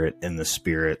Spirit in the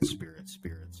Spirit,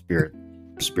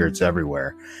 spirits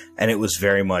everywhere. And it was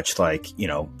very much like,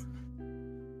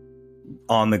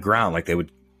 on the ground, like they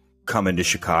would come into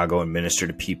Chicago and minister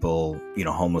to people,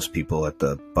 homeless people at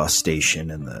the bus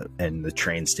station and the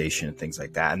train station and things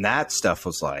like that. And that stuff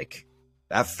was like,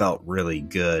 that felt really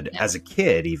good as a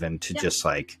kid, even to just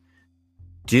like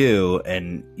do.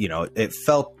 And, it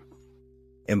felt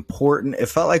important. It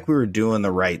felt like we were doing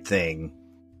the right thing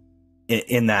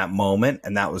in that moment.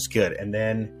 And that was good. And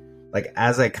then like,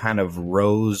 as I kind of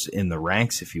rose in the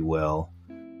ranks, if you will,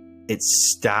 it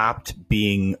stopped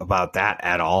being about that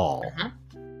at all.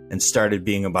 And started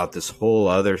being about this whole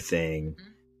other thing.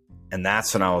 And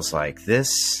that's when I was like,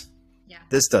 this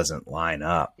doesn't line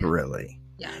up really.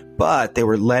 Yeah. But they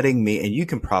were letting me, and you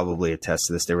can probably attest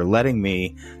to this, they were letting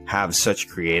me have such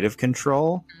creative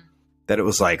control that it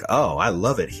was like, oh, I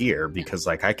love it here, because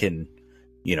like I can,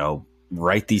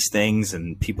 write these things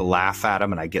and people laugh at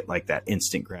them and I get like that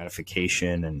instant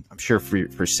gratification. And I'm sure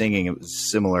for singing, it was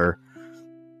similar.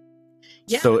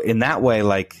 Yeah. So in that way,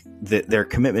 like their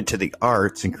commitment to the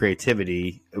arts and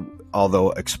creativity,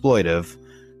 although exploitive,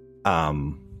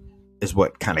 is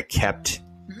what kind of kept,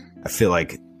 I feel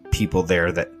like, people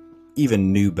there that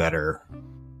even knew better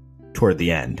toward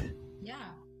the end. Yeah,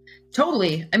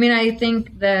 totally. I mean, I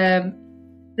think the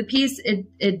piece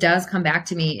it does come back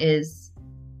to me is,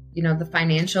 the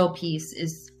financial piece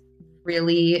is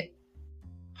really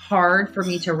hard for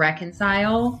me to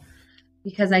reconcile,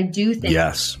 because I do think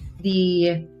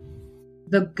the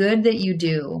good that you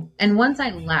do. And once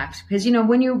I left, because,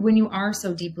 when you are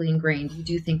so deeply ingrained, you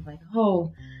do think like,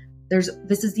 oh, this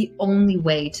is the only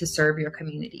way to serve your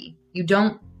community. You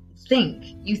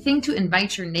think to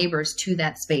invite your neighbors to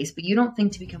that space, but you don't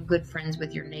think to become good friends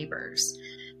with your neighbors.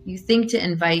 You think to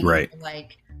invite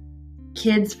like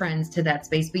kids' friends to that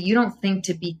space, but you don't think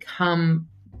to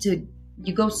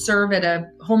you go serve at a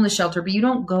homeless shelter, but you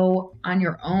don't go on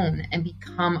your own and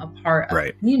become a part of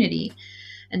the community.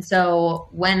 And so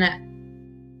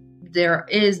when there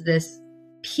is this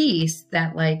piece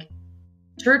that like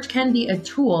church can be a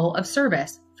tool of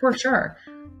service, for sure.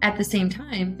 At the same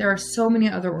time, there are so many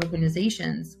other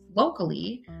organizations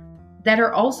locally that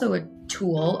are also a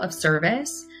tool of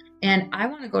service. And I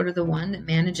want to go to the one that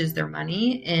manages their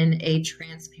money in a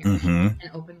transparent and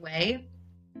open way,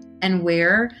 and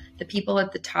where the people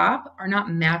at the top are not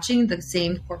matching the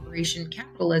same corporation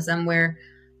capitalism, where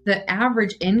the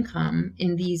average income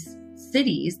in these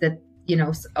cities that,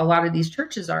 a lot of these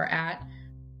churches are at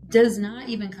does not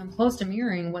even come close to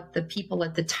mirroring what the people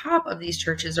at the top of these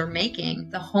churches are making,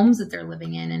 the homes that they're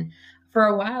living in. And for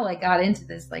a while I got into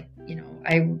this, like,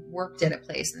 I worked at a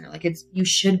place and they're like, you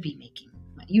should be making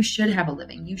money. You should have a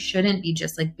living. You shouldn't be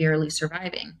just like barely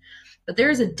surviving. But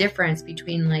there's a difference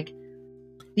between like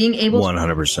being able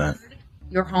 100% to afford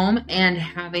your home and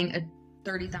having a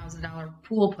 $30,000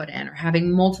 pool put in, or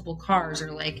having multiple cars,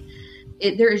 or like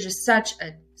there is just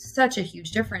such a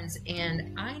huge difference.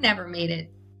 And I never made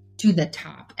it to the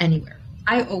top anywhere.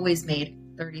 I always made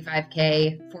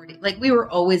 35K, 40, like we were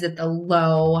always at the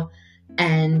low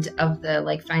end of the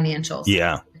like financials.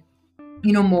 Yeah.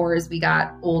 More as we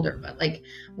got older, but like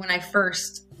when I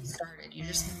first started, you're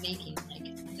just making like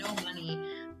no money.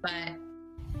 But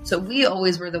so we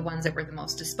always were the ones that were the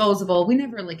most disposable. We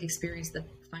never like experienced the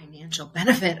financial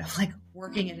benefit of like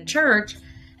working in a church.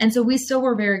 And so we still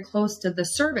were very close to the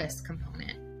service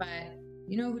component, but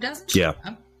who doesn't show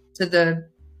up to the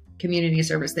community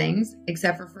service things,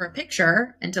 except for a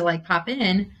picture and to like pop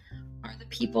in, are the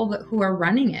people who are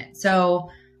running it. So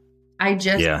I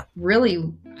just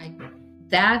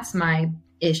that's my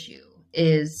issue,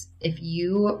 is if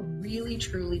you really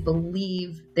truly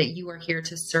believe that you are here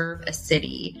to serve a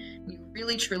city, you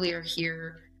really truly are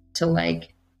here to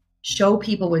like show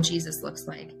people what Jesus looks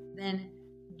like, then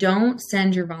don't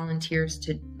send your volunteers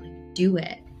to like do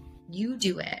it. You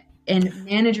do it. and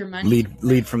manage your money.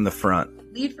 Lead from the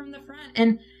front. Lead from the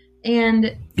front.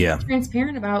 And yeah, be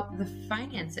transparent about the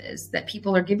finances that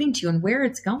people are giving to you and where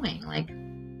it's going. Like,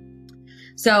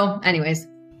 so anyways,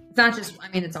 it's not just, I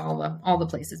mean, it's all the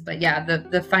places, but yeah,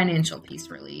 the financial piece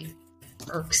really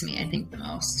irks me, I think, the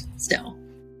most still.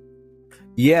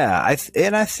 Yeah. I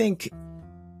think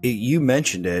you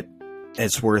mentioned it.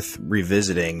 It's worth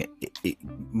revisiting.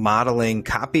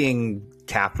 Copying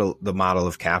the model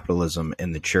of capitalism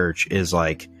in the church is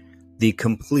like the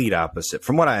complete opposite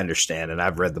from what I understand. And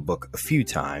I've read the book a few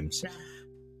times. Yeah.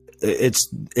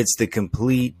 It's the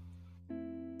complete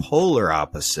polar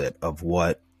opposite of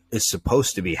what is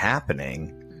supposed to be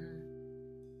happening,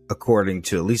 according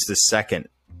to at least the second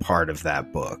part of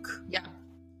that book. Yeah.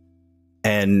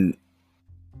 And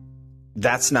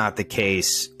that's not the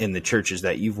case in the churches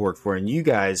that you've worked for. And you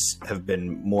guys have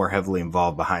been more heavily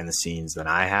involved behind the scenes than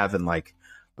I have in like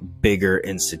bigger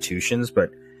institutions.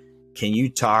 But can you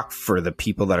talk for the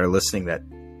people that are listening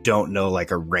that don't know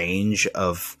like a range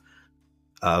of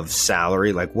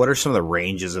salary? Like what are some of the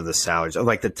ranges of the salaries of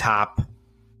like the top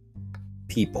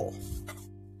people?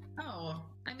 Oh,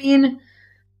 I mean,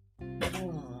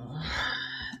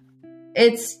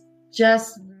 it's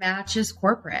just matches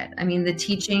corporate. I mean,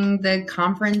 the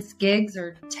conference gigs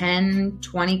are 10,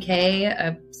 20K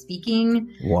of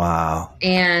speaking. Wow.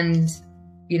 And,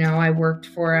 I worked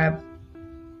for a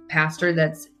pastor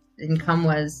that's income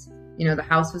was, the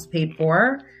house was paid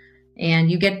for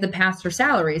and you get the pastor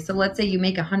salary. So let's say you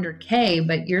make 100K,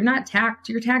 but you're not taxed.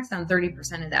 You're taxed on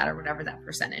 30% of that or whatever that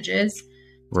percentage is.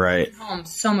 Right. Home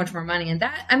so much more money. And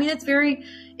that, I mean,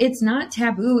 it's not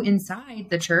taboo inside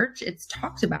the church. It's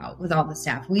talked about with all the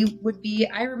staff.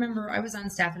 I remember I was on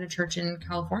staff at a church in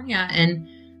California and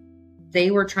they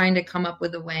were trying to come up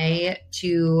with a way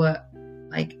to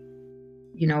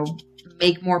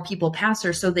make more people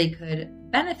pastors so they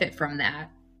could benefit from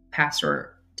that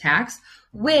pastor tax,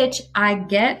 which I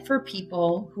get for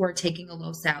people who are taking a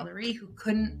low salary who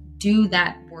couldn't do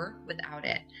that work without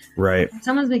it. Right. If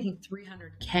someone's making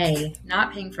 300K,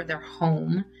 not paying for their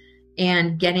home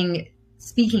and getting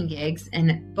speaking gigs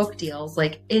and book deals,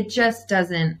 like it just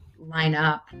doesn't line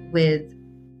up with.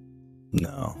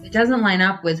 No. It doesn't line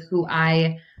up with who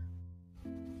I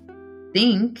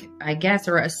think, I guess,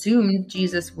 or assumed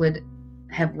Jesus would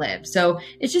have lived. So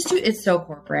it's so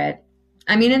corporate.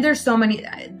 I mean, and there's so many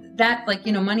that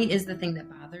money is the thing that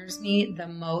bothers me the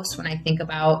most when I think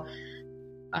about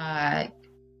why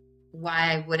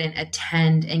I wouldn't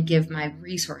attend and give my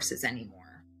resources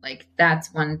anymore. Like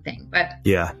that's one thing, but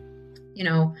yeah,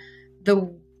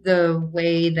 the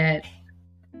way that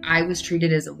I was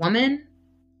treated as a woman,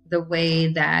 the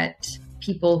way that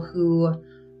people who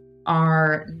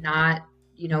are not,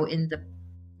 in the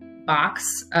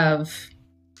box of,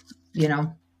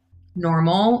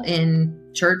 normal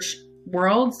in church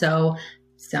world. So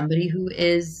somebody who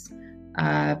is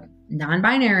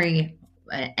non-binary,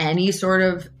 any sort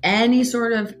of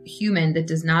human that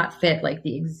does not fit like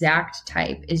the exact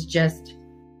type is just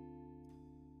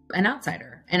an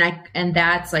outsider. And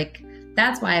that's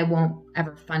why I won't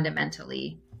ever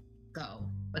fundamentally go.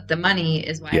 But the money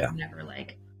is why I would never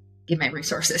give my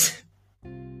resources.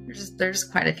 There's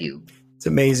quite a few. It's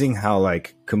amazing how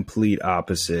like complete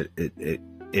opposite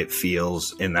it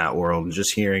feels in that world. And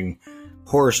just hearing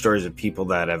horror stories of people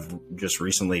that have just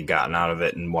recently gotten out of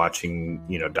it and watching,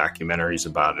 documentaries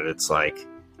about it. It's like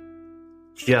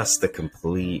just the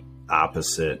complete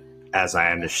opposite as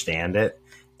I understand it.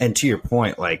 And to your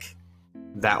point, like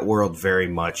that world very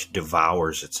much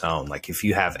devours its own. Like if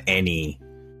you have any,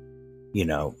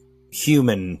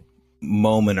 human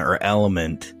moment or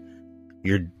element,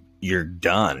 you're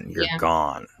done. You're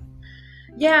gone.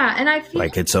 Yeah. And I feel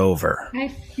like it's over. I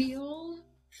feel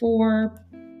for,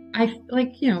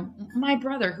 my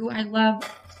brother, who I love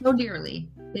so dearly,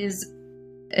 is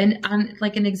on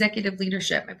an executive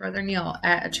leadership, my brother Neil,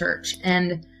 at a church.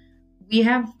 And we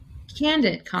have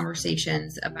candid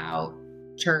conversations about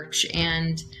church.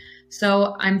 And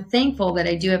so I'm thankful that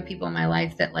I do have people in my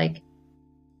life that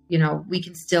we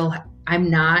can still, I'm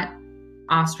not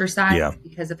ostracized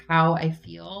because of how I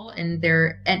feel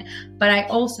but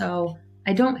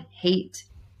I don't hate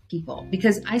people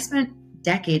because I spent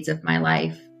decades of my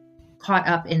life caught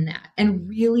up in that and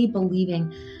really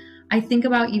believing. I think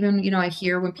about even, I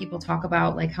hear when people talk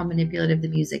about how manipulative the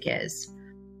music is.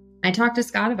 I talked to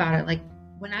Scott about it. Like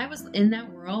when I was in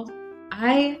that world,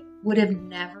 I would have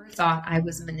never thought I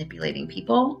was manipulating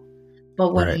people.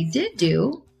 But what I did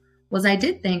do was I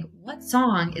did think, what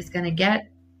song is going to get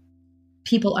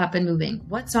people up and moving?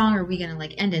 What song are we going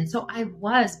to end in? So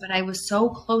but I was so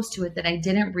close to it that I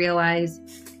didn't realize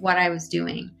what I was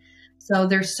doing. So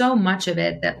there's so much of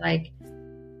it that like,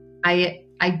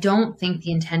 I don't think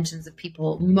the intentions of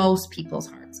most people's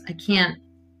hearts,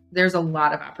 there's a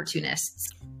lot of opportunists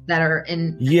that are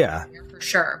in for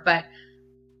sure. But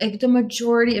the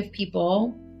majority of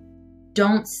people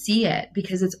don't see it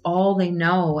because it's all they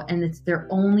know. And it's their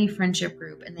only friendship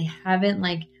group. And they haven't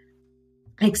like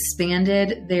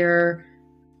expanded their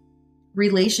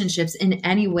relationships in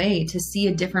any way to see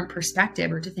a different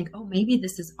perspective or to think, oh, maybe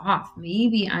this is off.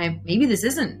 Maybe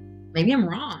I'm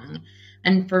wrong.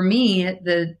 And for me,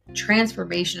 the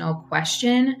transformational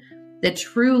question that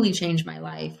truly changed my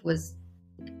life was,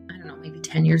 I don't know, maybe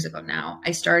 10 years ago now.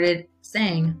 I started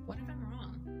saying, what if I'm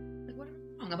wrong? Like, what if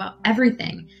I'm wrong about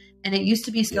everything? And it used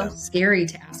to be so scary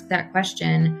to ask that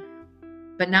question.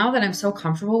 But now that I'm so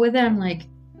comfortable with it, I'm like,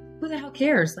 who the hell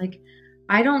cares? Like,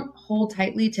 I don't hold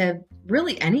tightly to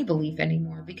really any belief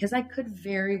anymore because I could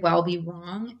very well be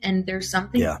wrong. And there's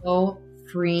something so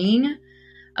freeing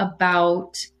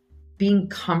about being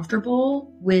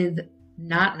comfortable with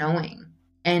not knowing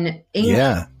and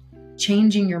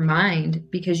changing your mind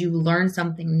because you learned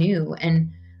something new.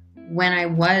 And when I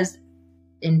was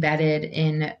embedded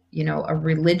in, a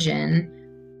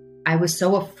religion, I was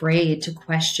so afraid to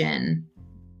question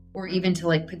or even to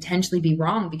like potentially be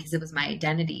wrong because it was my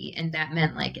identity. And that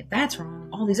meant like, if that's wrong,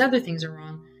 all these other things are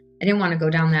wrong. I didn't want to go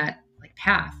down that like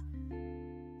path.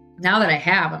 Now that I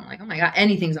have, I'm like, oh my God,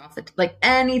 anything's off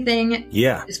anything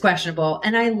is questionable.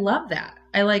 And I love that.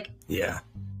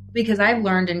 Because I've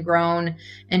learned and grown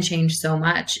and changed so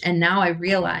much. And now I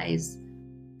realize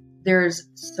there's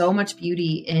so much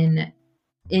beauty in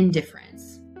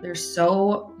indifference. There's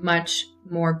so much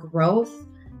more growth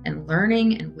and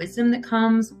learning and wisdom that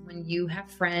comes when you have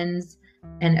friends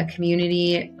and a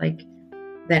community like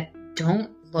that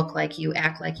don't look like you,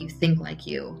 act like you, think like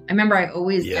you. I remember I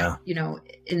always,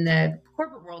 in the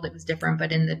corporate world, it was different,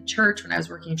 but in the church, when I was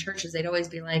working in churches, they'd always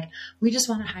be like, we just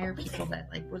want to hire people that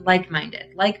like were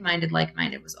like-minded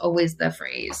was always the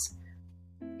phrase.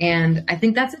 And I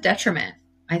think that's a detriment.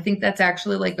 I think that's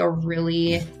actually like a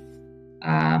really,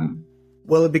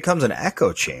 well, it becomes an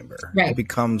echo chamber. Right. It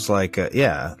becomes like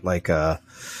a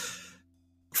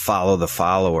follow the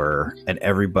follower, and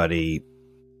everybody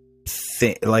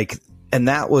and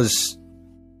that was,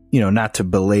 not to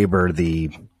belabor the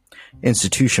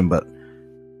institution, but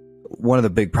one of the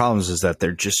big problems is that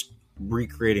they're just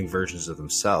recreating versions of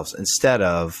themselves instead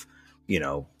of,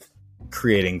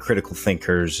 creating critical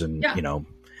thinkers and,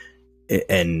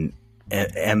 and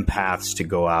empaths to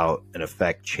go out and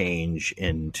affect change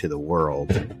into the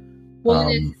world. Well,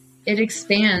 it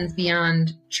expands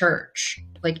beyond church,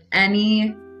 like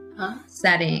any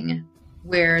setting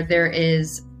where there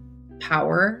is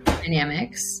power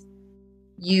dynamics.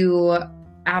 You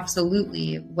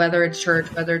absolutely, whether it's church,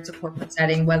 whether it's a corporate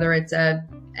setting, whether it's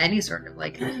any sort of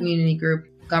like community group,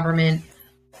 government,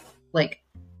 like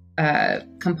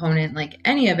component, like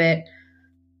any of it,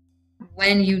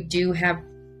 when you do have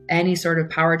any sort of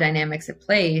power dynamics in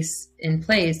place,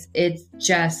 it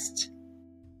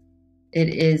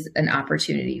is an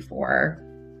opportunity for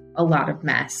a lot of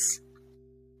mess.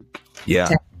 Yeah,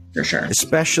 for sure.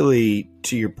 Especially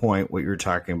to your point, what you were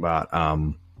talking about,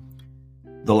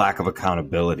 the lack of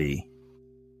accountability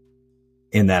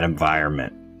in that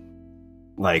environment.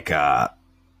 Like,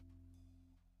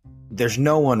 there's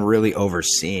no one really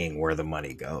overseeing where the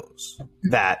money goes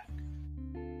that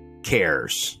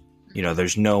cares.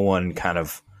 There's no one kind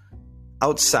of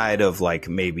outside of like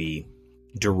maybe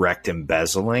direct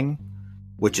embezzling,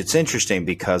 which it's interesting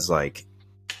because like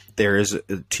there is,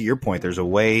 to your point, there's a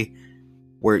way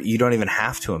where you don't even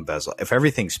have to embezzle. If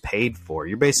everything's paid for,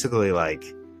 you're basically like,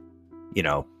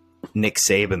 Nick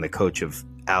Saban, the coach of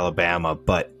Alabama,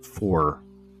 but for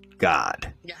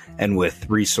God and with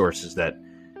resources that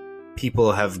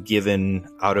people have given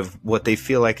out of what they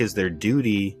feel like is their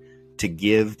duty to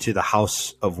give to the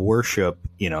house of worship,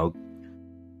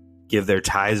 give their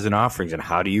tithes and offerings. And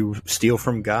how do you steal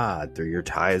from God? Through your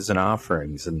tithes and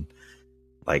offerings. And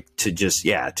like to just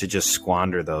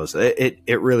squander those.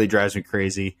 It really drives me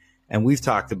crazy. And we've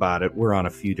talked about it. We're on a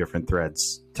few different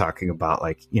threads talking about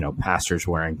like, pastors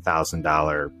wearing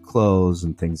 $1,000 clothes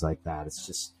and things like that.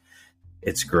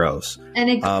 It's gross.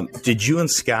 And did you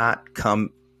and Scott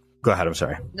come? Go ahead. I'm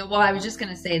sorry. No, well, I was just going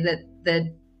to say that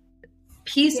the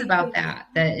piece about that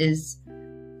is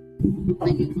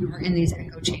when you are in these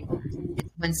echo chambers,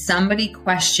 when somebody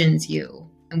questions you,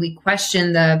 and we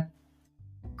question the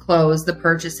clothes, the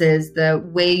purchases, the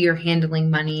way you're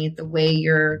handling money, the way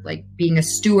you're like being a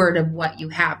steward of what you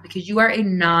have, because you are a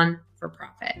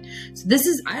non-for-profit. So this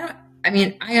is, I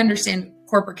understand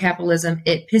corporate capitalism.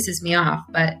 It pisses me off,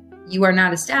 but you are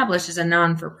not established as a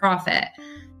non-for-profit.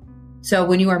 So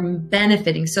when you are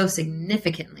benefiting so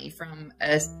significantly from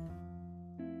a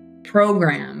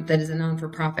program that is a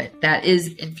non-for-profit, that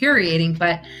is infuriating.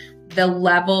 But the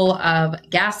level of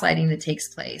gaslighting that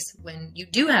takes place when you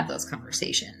do have those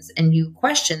conversations and you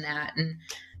question that, and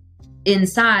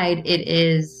inside it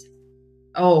is,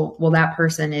 oh, well, that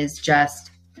person is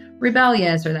just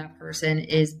rebellious, or that person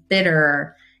is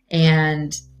bitter.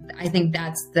 And I think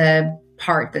that's the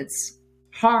part that's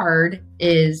hard,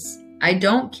 is I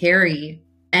don't carry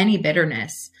any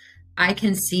bitterness. I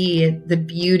can see the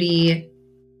beauty.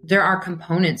 There are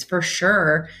components for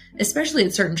sure, especially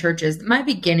at certain churches. My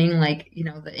beginning, like,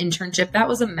 the internship, that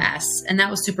was a mess, and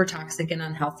that was super toxic and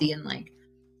unhealthy and like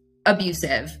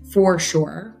abusive for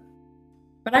sure.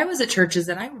 But I was at churches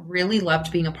that I really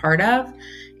loved being a part of,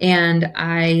 and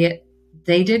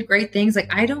they did great things.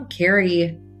 Like, I don't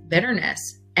carry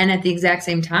bitterness. And at the exact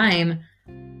same time,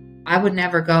 I would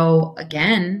never go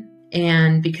again.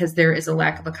 And because there is a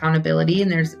lack of accountability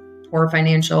and there's poor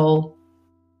financial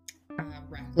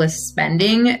reckless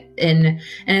spending, and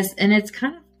it's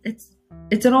kind of,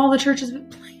 it's at all the churches.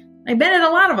 I've been at a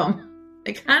lot of them.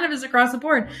 It kind of is across the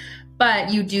board,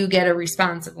 but you do get a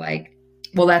response of like,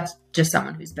 well, that's just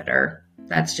someone who's bitter.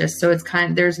 That's just, so it's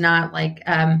kind of, there's not like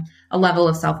a level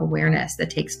of self-awareness that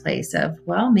takes place of,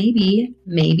 well, maybe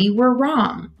we're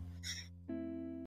wrong.